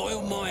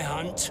spoil my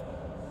hunt,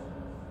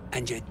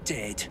 and you're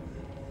dead.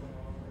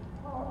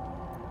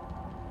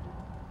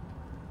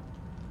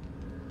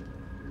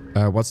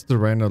 What's the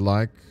rain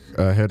like?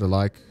 Head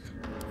like?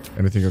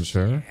 Anything you can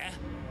share? Yeah?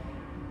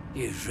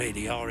 You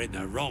really are in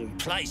the wrong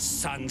place,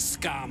 sun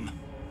scum.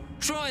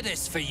 Try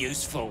this for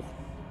useful.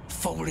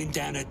 Falling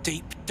down a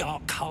deep,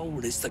 dark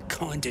hole is the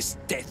kindest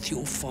death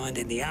you'll find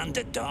in the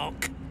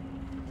Underdark.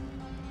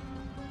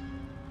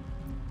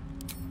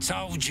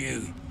 Told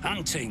you,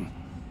 hunting.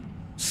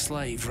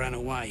 Slave ran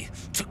away,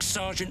 took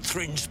Sergeant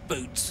Thrin's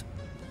boots.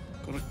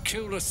 Gotta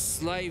kill the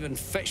slave and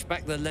fetch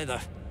back the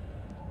leather.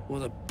 Or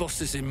the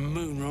bosses in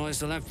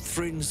Moonrise will have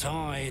Thrin's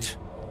hide.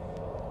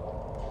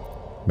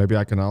 Maybe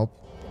I can help.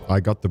 I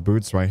got the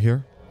boots right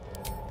here.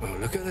 Oh,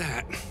 look at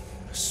that.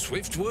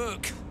 Swift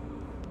work.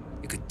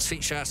 You could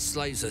teach our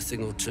slaves a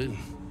thing or two.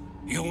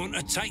 You want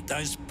to take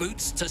those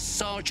boots to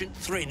Sergeant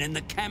Thrin in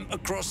the camp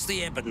across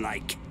the Ebon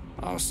Lake.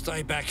 I'll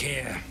stay back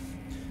here.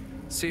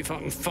 See if I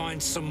can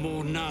find some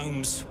more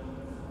gnomes.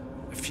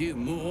 A few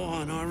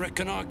more, and I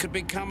reckon I could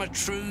become a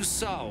true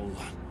soul.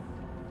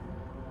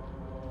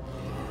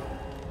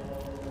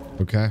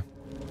 Okay.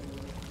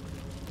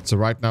 So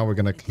right now we're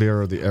gonna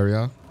clear the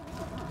area.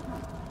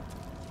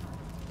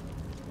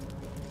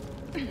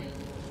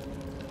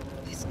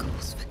 This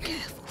calls for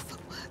careful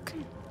footwork.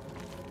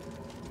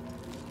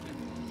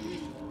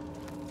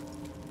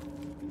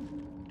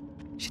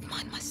 Should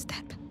mind my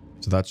step.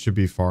 So that should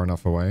be far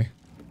enough away.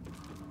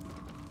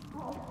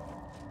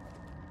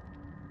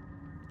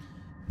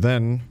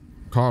 Then,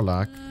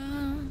 Karlach.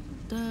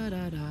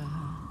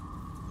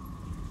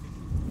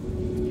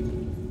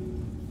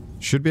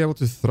 Should be able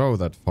to throw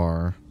that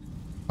far.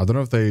 I don't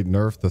know if they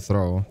nerfed the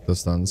throw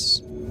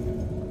distance.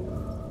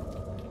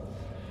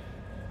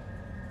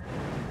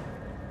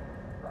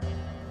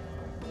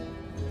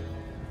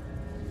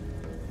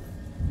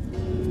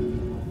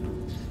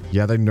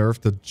 Yeah, they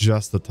nerfed it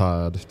just a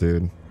tad,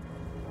 dude.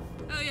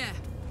 Oh yeah.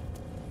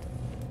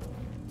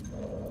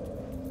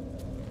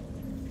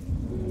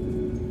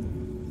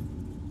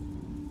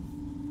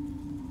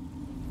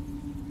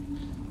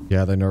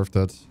 Yeah, they nerfed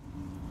it.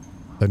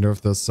 They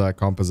nerfed this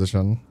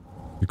composition.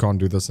 You can't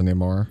do this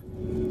anymore.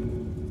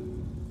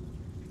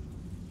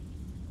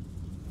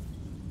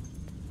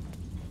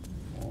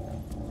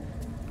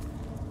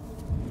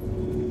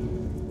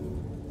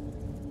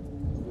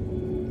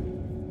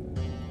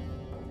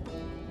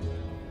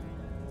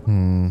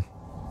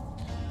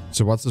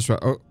 So what's the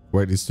oh,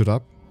 wait, he stood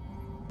up.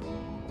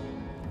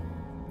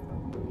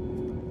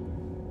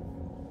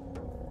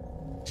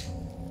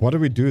 What do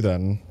we do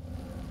then?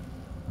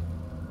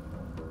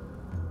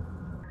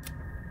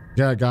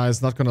 Yeah,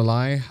 guys, not gonna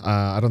lie.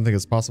 I don't think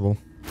it's possible.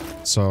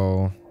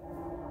 So...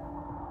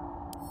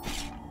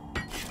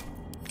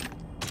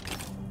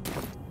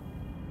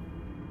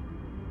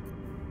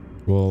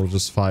 we'll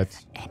just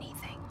fight.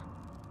 Anything.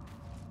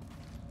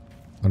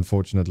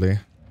 Unfortunately.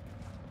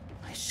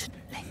 I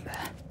shouldn't linger.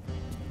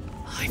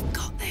 I've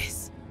got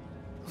this.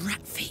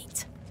 Rat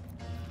feet.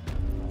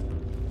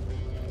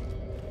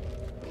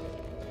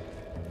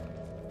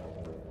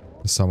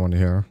 There's someone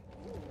here.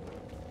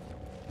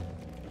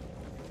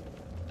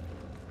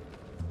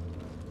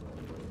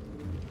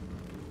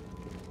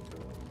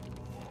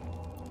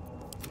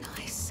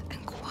 Nice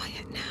and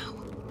quiet now.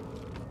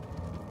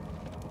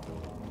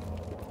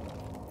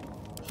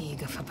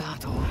 Eager for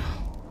battle.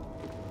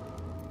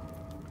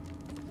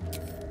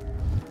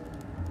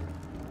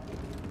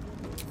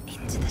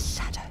 Into the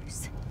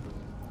shadows.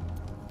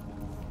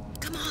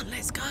 Come on,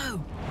 let's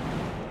go.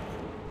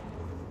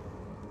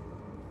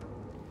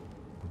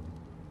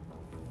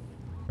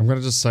 I'm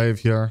gonna just save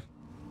here.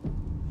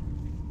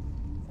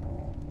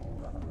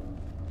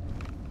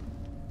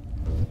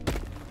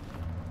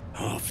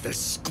 Half the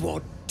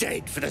squad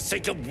dead for the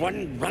sake of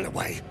one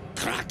runaway.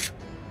 Crack!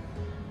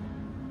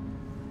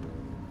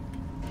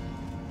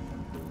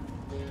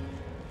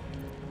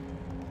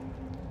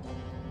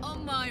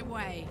 On my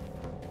way.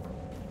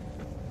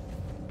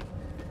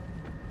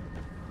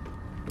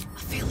 I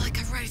feel like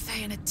a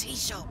rothe in a tea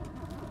shop.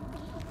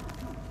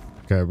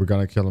 Okay, we're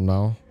gonna kill him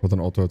now with an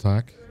auto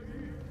attack.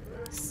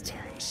 Still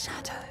in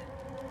shadow.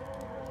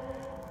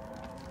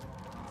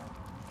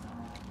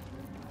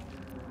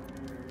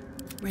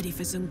 Ready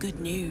for some good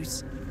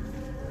news.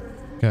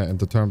 Okay,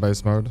 into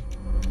turn-based mode.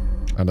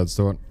 And let's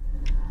do it.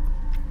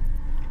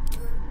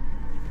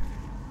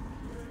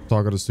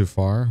 Target is too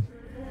far.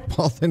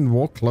 Well, then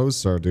walk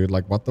closer, dude.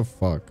 Like, what the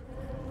fuck?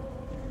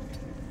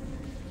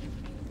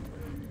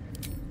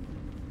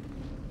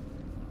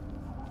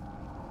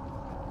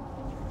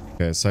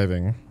 Okay,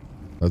 saving.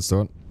 Let's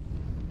do it.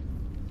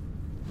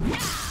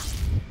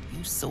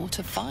 You sought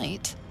a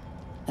fight,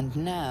 and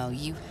now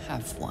you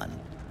have one.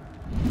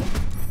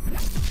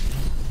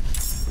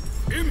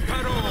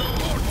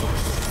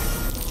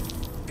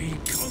 Be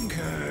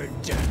conquered.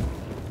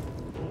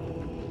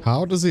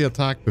 How does he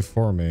attack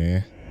before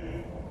me?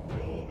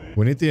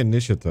 We need the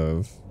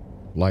initiative.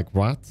 Like,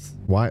 what?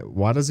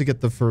 Why does he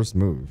get the first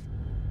move?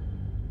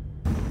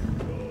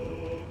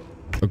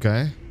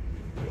 Okay.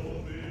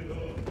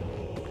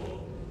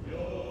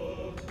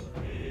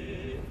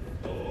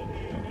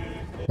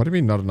 What do you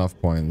mean not enough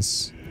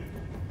points?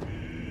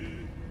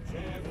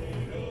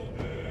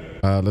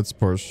 Let's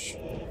push.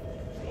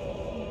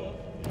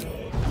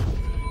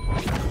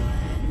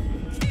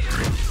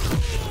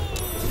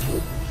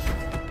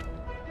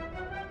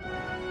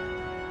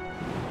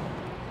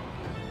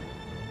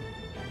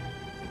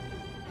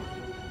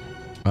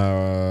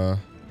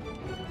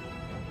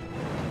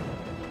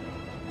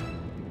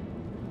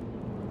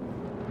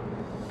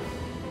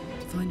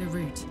 Find a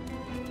route.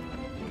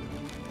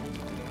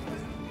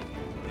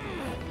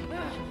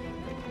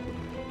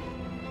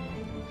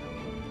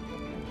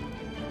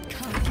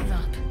 Can't give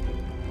up.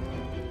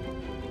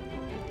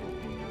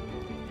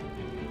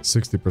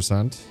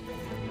 60%.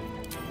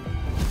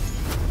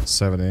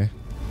 70.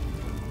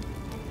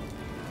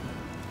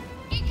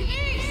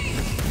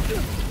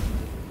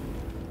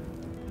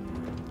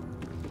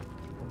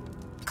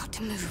 Got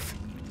to move.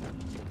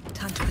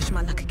 Time to push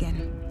my luck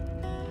again.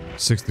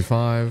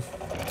 65.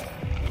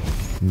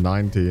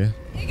 90.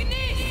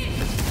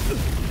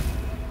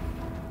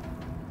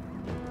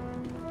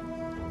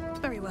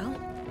 Very well.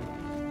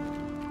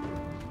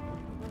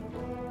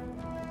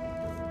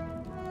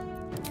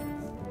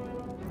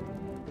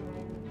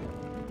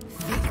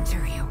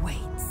 Victory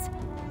awaits.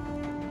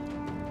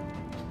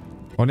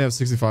 Only have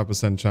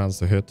 65% chance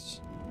to hit.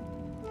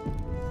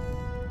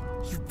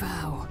 You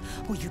bow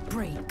or you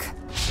break.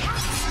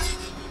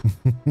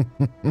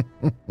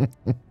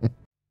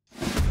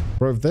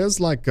 Bro, if there's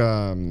like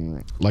a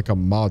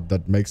mod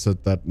that makes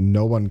it that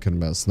no one can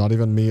miss, not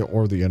even me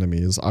or the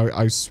enemies,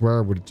 I swear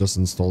I would just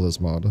install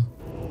this mod.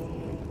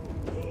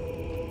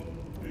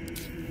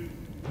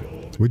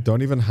 We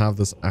don't even have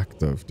this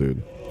active,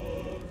 dude.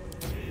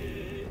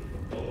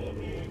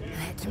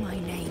 Let my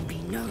name be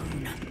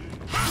known.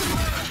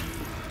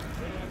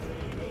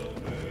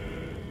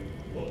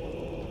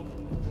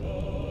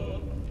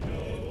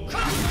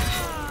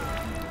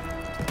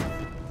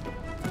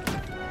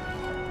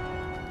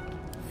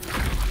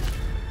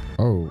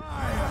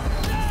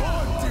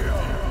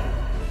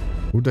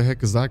 Who the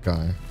heck is that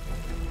guy?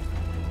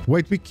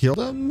 Wait, we killed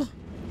him?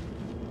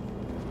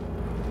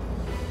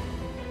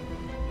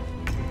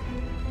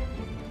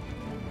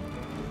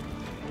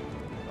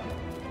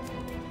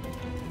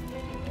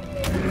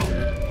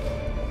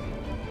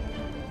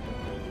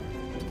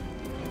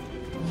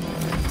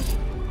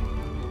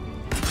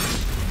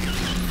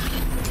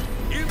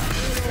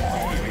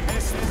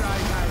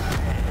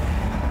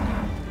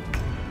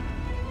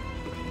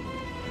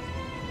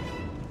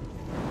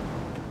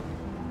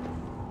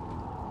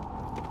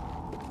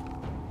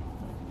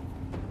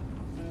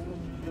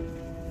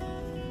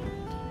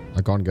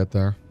 I can't get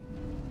there.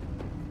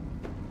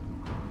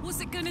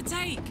 What's it gonna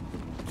take?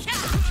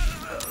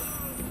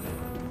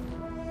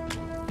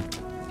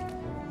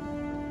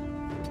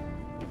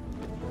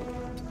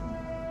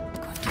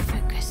 Got to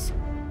focus.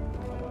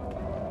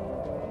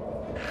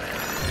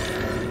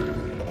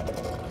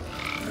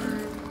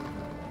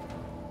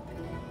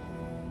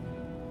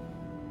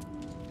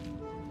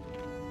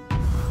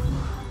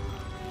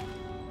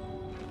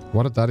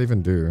 What did that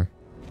even do?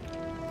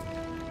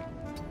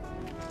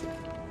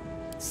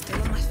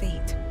 Still on my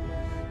feet.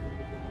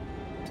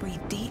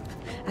 Breathe deep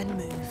and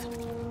move.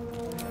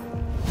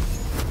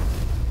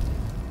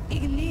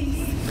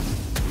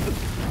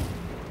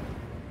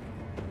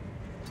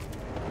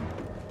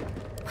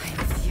 I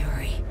am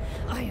fury.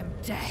 I am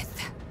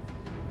death.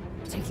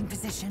 Taking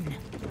position.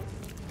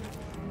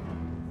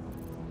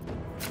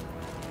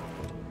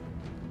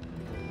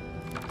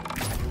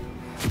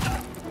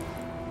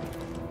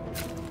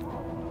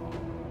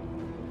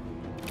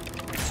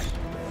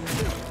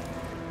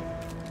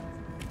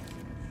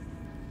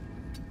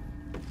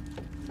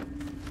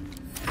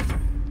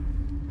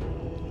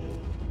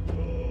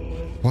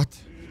 What?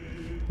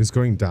 He's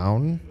going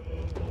down?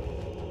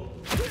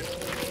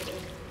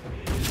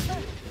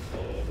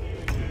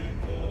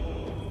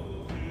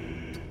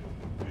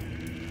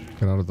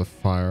 Get out of the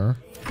fire.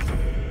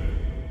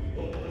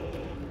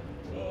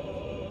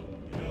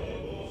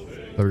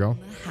 There we go.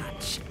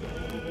 Hatch.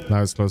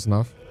 Now it's close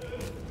enough.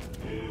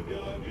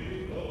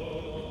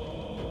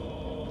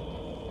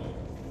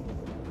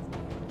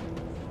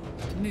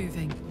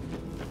 Moving.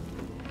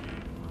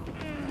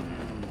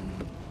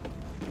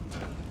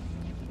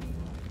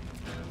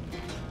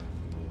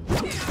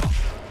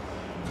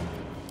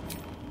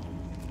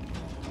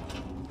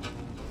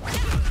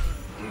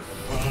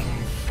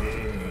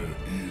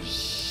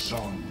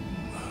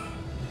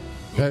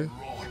 Okay.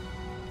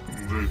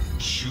 The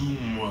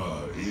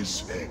tumor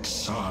is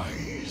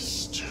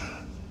excised.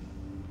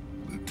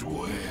 The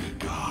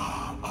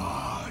Dwergar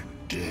are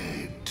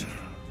dead.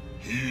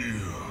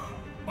 Here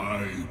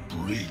I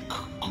break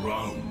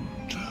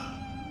ground.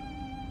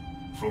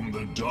 From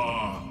the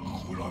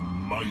dark will a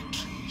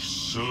mighty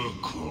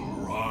circle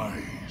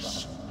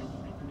rise.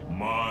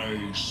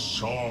 My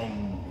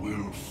song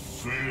will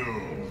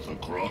fill the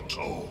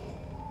grotto.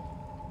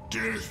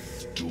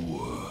 Death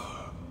Doer.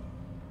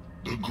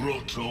 The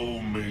grotto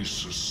may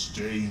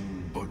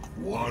sustain but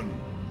one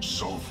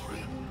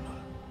sovereign.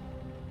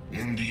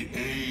 In the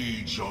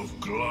age of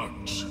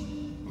Glut,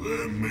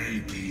 there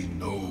may be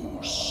no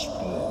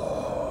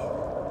spore.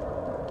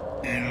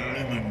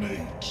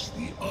 Eliminate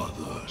the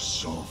other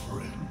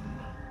sovereign.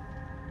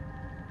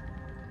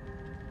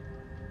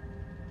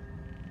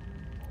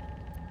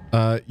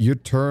 You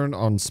turn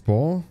on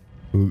Spore,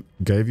 who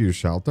gave you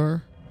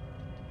shelter?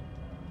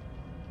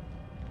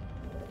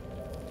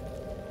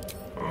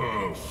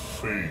 A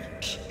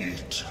fate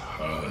it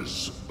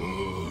has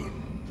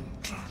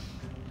earned.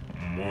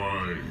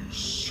 My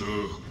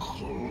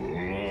circle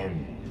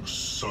long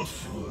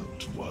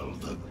suffered while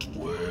the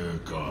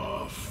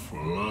Dwergar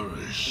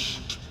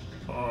flourished.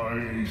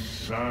 I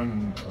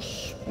sang to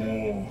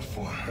Spore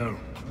for help.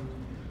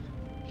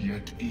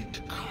 Yet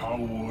it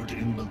cowered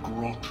in the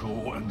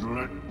grotto and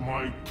let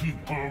my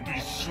people be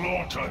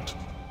slaughtered.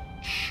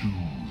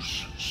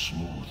 Choose,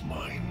 Smooth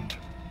Mind.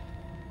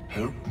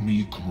 Help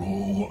me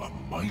grow a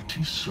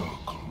mighty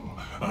circle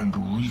and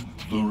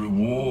reap the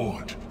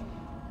reward.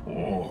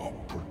 Or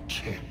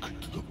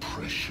protect the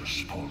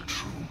precious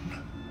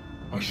poltroon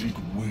as it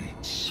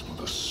waits for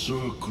the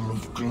circle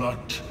of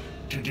Glut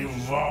to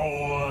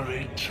devour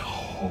it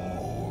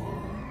whole.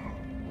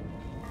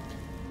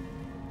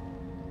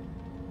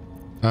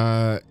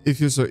 If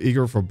you're so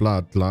eager for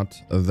blood,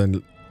 Glut,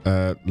 then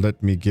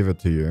let me give it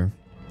to you.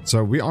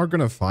 So we are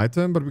gonna fight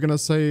him, but we're gonna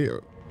say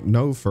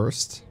no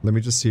first. Let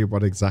me just see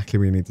what exactly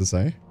we need to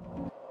say.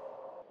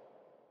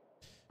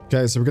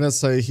 Okay, so we're gonna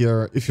say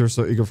here, if you're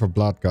so eager for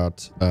blood,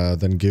 God,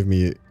 then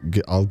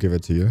I'll give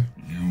it to you.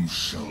 You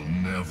shall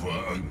never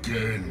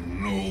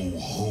again know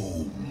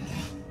home.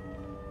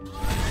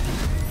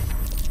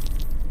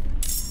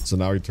 So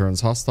now he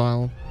turns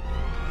hostile.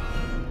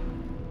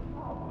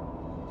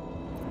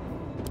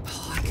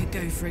 Oh, I could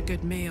go for a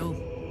good meal.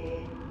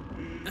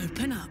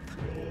 Open up.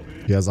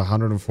 He has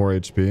 104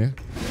 HP.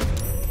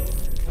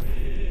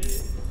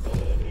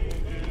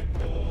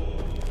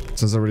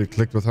 Since I already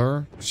clicked with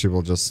her, she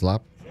will just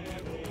slap.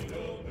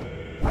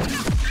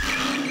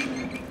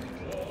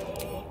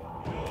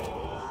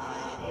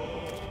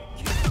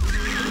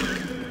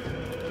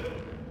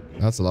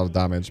 That's a lot of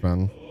damage,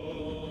 man.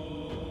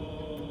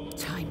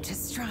 Time to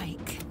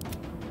strike.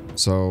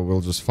 So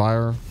we'll just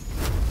fire.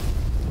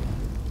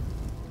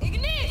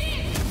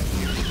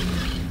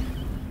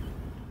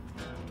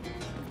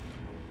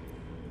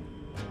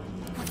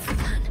 What's the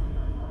plan?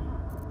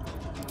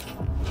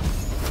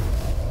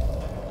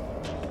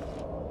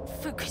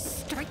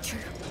 Focus straight through.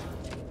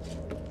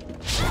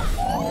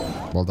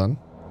 Well done.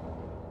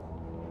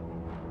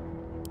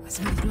 I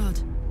smell blood.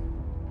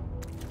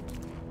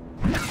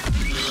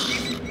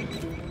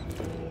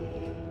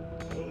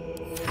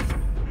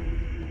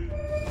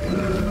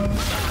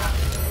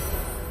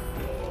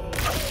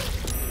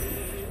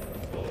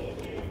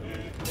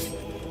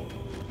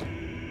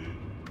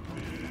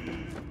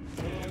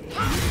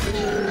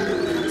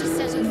 To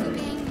settle for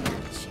being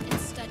match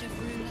instead of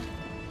ruler.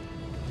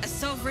 A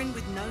sovereign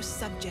with no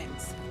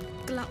subjects.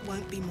 Glut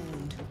won't be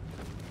mourned.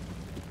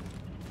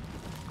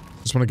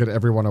 Just want to get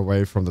everyone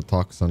away from the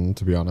toxin,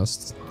 to be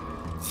honest.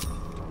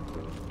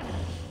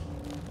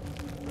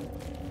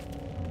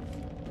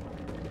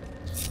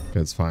 Okay,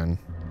 it's fine.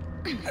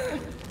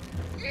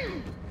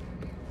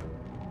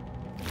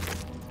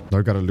 Now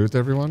we gotta loot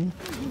everyone.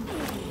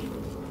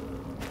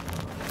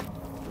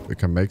 We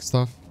can make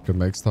stuff. Can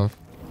make stuff.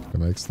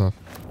 Can make stuff.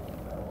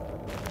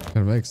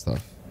 Can make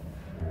stuff.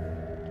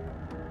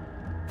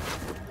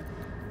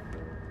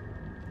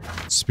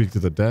 Speak to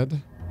the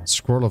dead.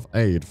 Scroll of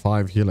aid,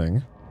 5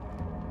 healing.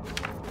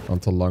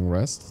 Until long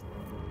rest.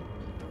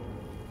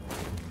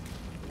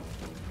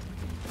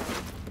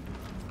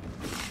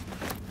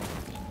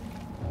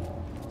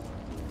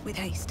 With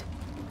haste.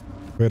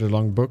 Create a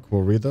long book.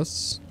 We'll read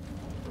this.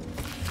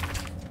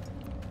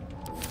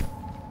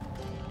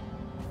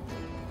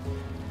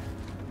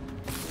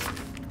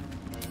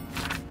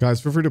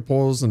 Guys, feel free to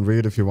pause and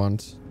read if you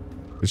want.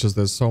 It's just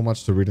there's so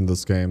much to read in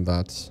this game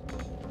that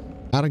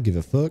I don't give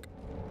a fuck.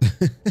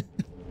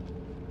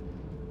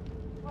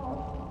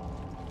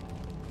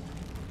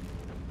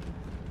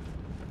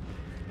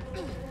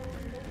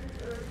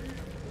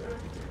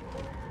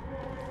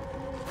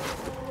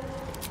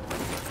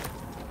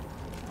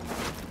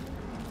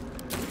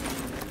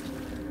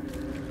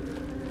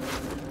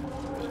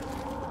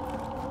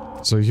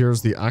 So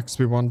here's the axe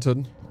we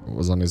wanted. It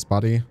was on his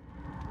body.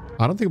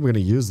 I don't think we're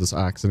going to use this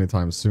axe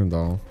anytime soon,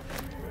 though.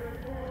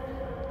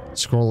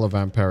 Scroll of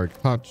Vampiric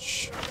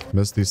Touch.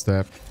 Misty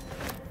Step.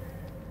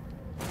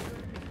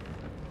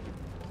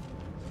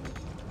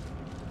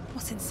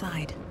 What's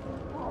inside?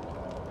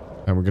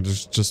 And we're going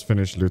to just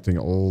finish looting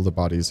all the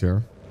bodies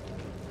here.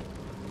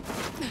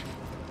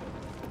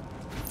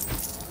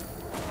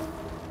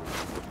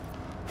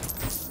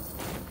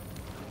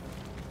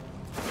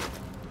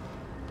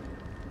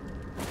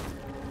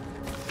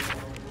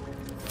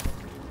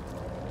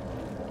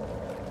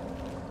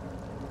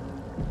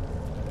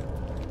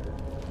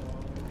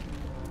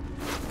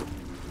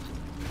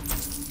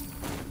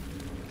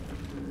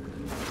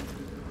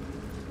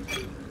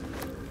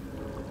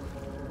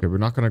 Okay, we're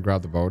not going to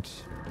grab the boat.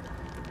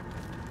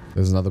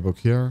 There's another book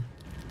here.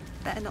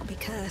 Better not be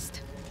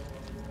cursed.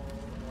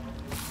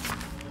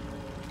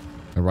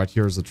 And right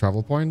here is the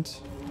travel point.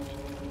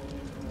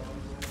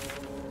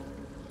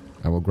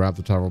 And we'll grab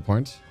the travel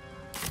point.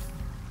 I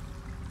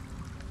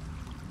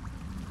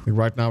think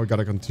right now we got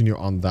to continue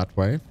on that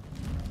way.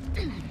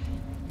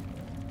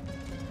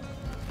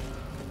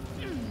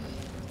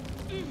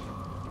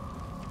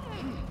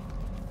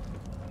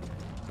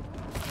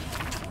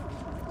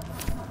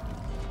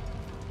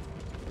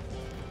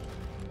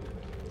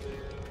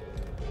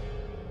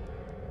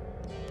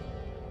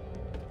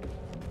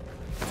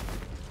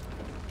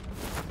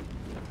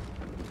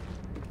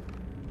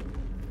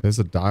 There's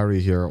a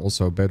diary here,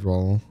 also a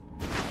bedroll.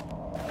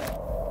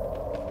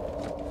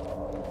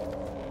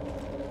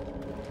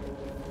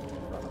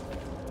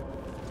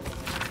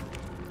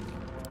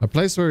 A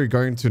place where we're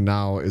going to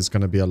now is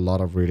going to be a lot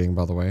of reading,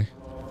 by the way.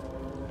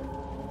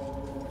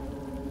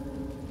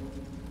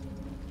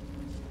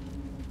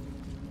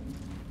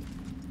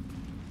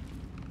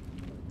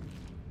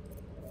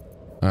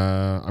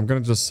 I'm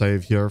going to just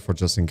save here for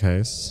just in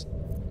case.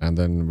 And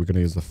then we're going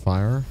to use the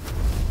fire.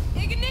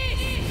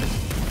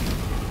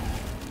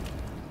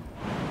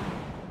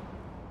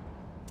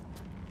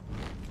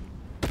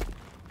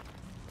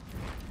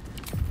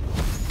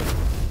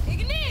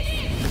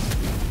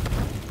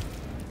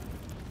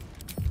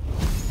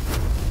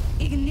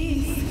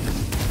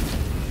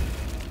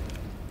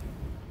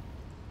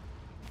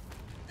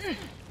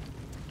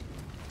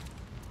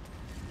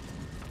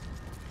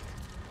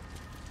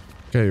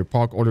 Okay, you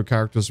park all your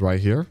characters right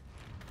here.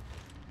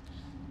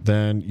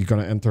 Then you're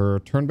going to enter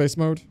turn-based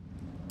mode.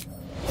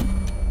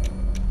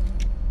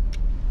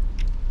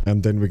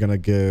 And then we're going to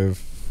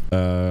give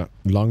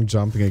long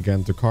jumping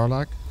again to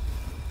Karlach.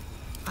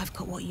 I've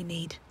got what you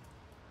need.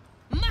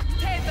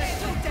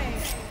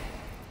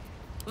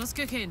 What's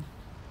cooking?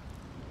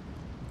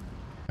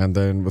 And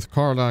then with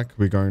Karlach,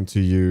 we're going to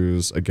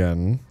use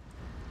again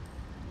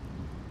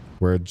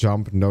where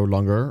jump no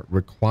longer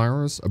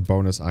requires a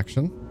bonus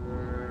action.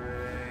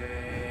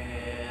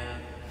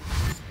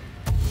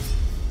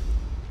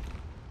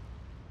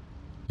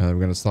 And I'm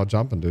gonna start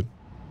jumping, dude.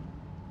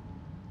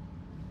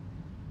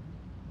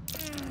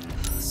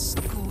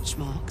 Scorch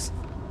marks.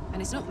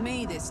 And it's not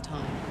me this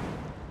time.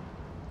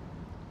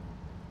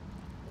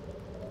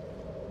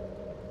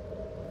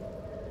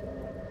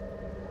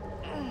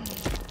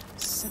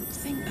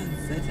 Something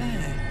over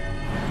there.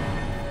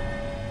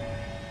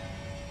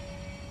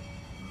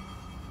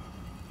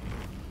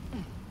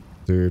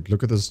 Dude,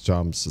 look at those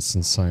jumps. It's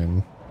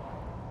insane.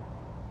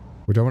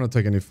 We don't want to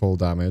take any full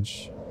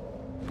damage.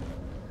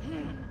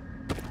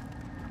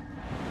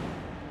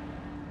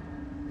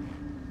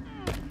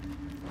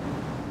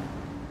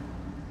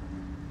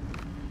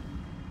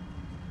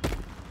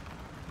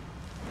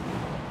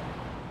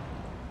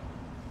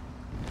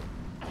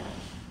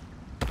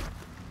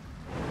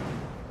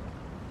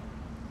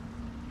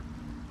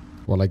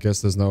 Well, I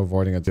guess there's no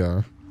avoiding it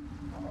there.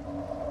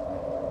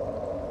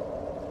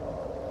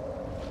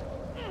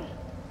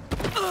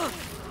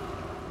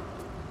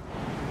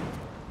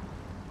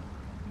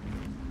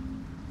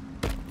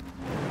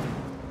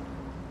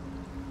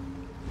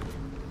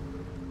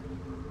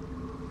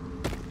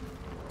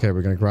 Okay,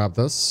 we're gonna grab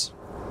this.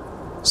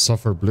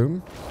 Suffer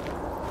Bloom.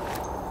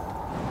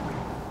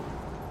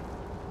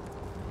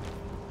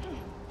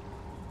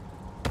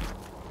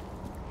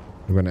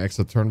 We're gonna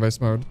exit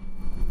turn-based mode.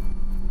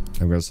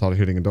 I'm gonna start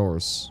hitting the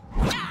doors.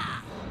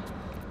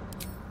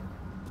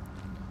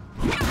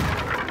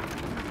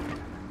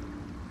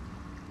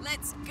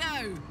 Let's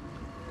go.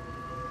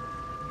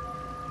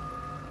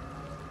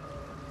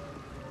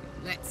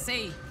 Let's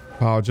see.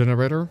 Power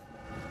generator.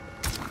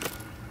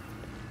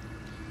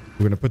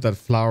 We're gonna put that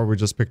flower we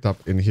just picked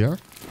up in here.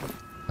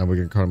 And we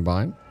can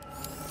combine.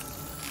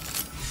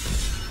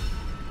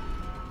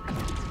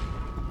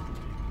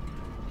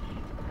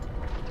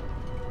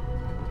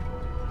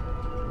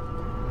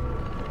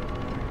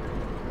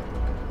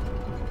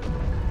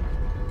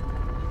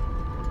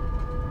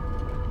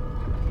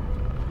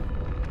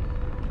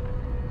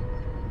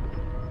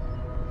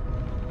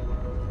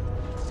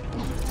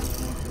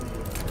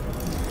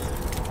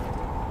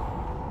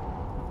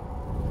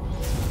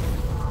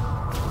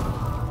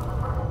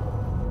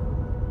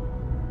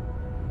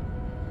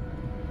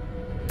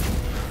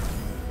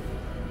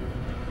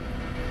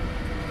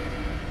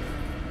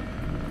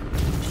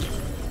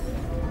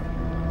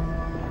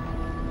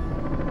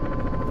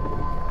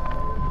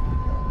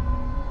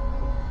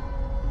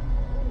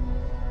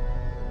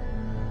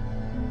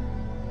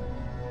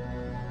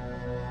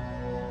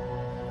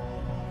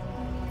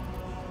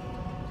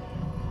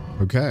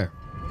 Okay,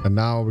 and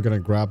now we're gonna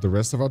grab the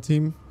rest of our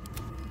team.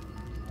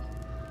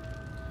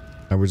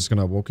 And we're just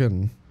gonna walk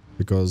in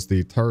because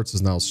the turrets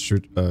is now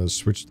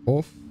switched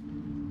off.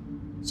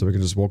 So we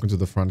can just walk into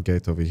the front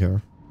gate over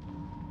here.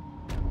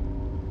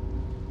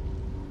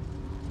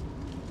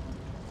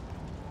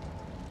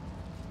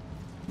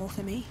 More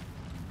for me.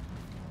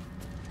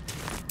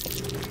 There's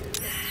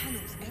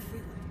tunnels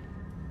everywhere.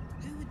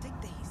 Who would dig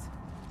these?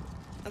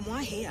 And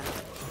why here?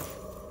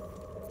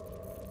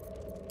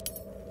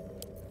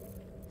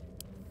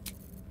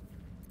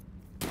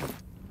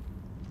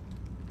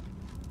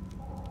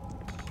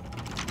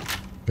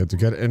 Yeah, to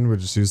get in, we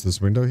just use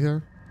this window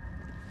here.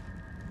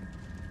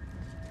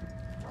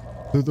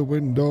 To the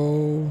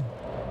window.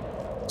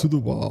 To the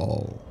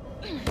wall.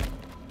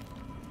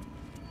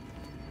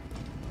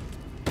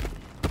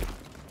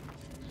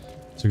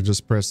 So you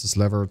just press this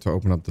lever to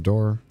open up the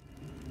door.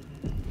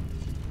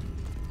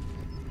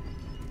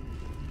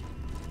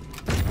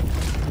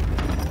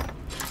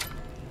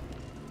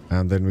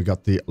 And then we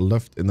got the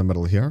lift in the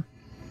middle here.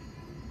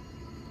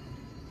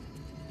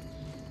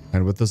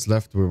 And with this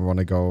lift, we want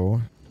to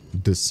go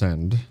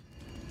descend.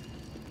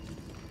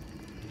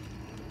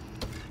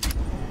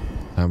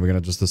 And we're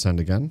gonna just descend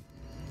again.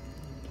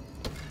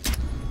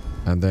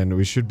 And then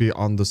we should be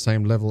on the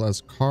same level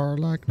as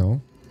Karlak.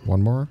 No,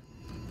 one more.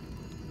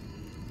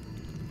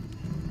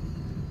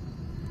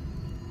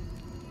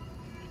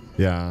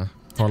 Yeah,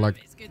 Karlak.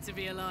 It's good to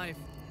be alive.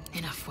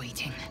 Enough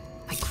waiting.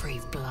 I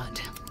crave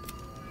blood.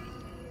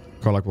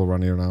 Karlak will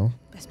run here now.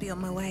 Best be on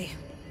my way.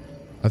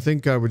 I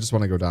think we just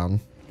want to go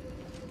down.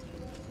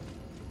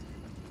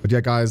 But yeah,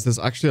 guys, there's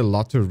actually a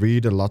lot to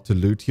read, a lot to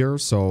loot here.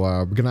 So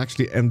we're going to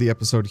actually end the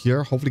episode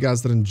here. Hopefully, you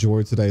guys did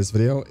enjoy today's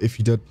video. If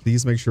you did,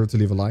 please make sure to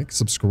leave a like,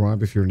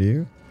 subscribe if you're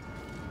new.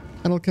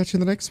 And I'll catch you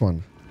in the next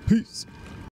one. Peace.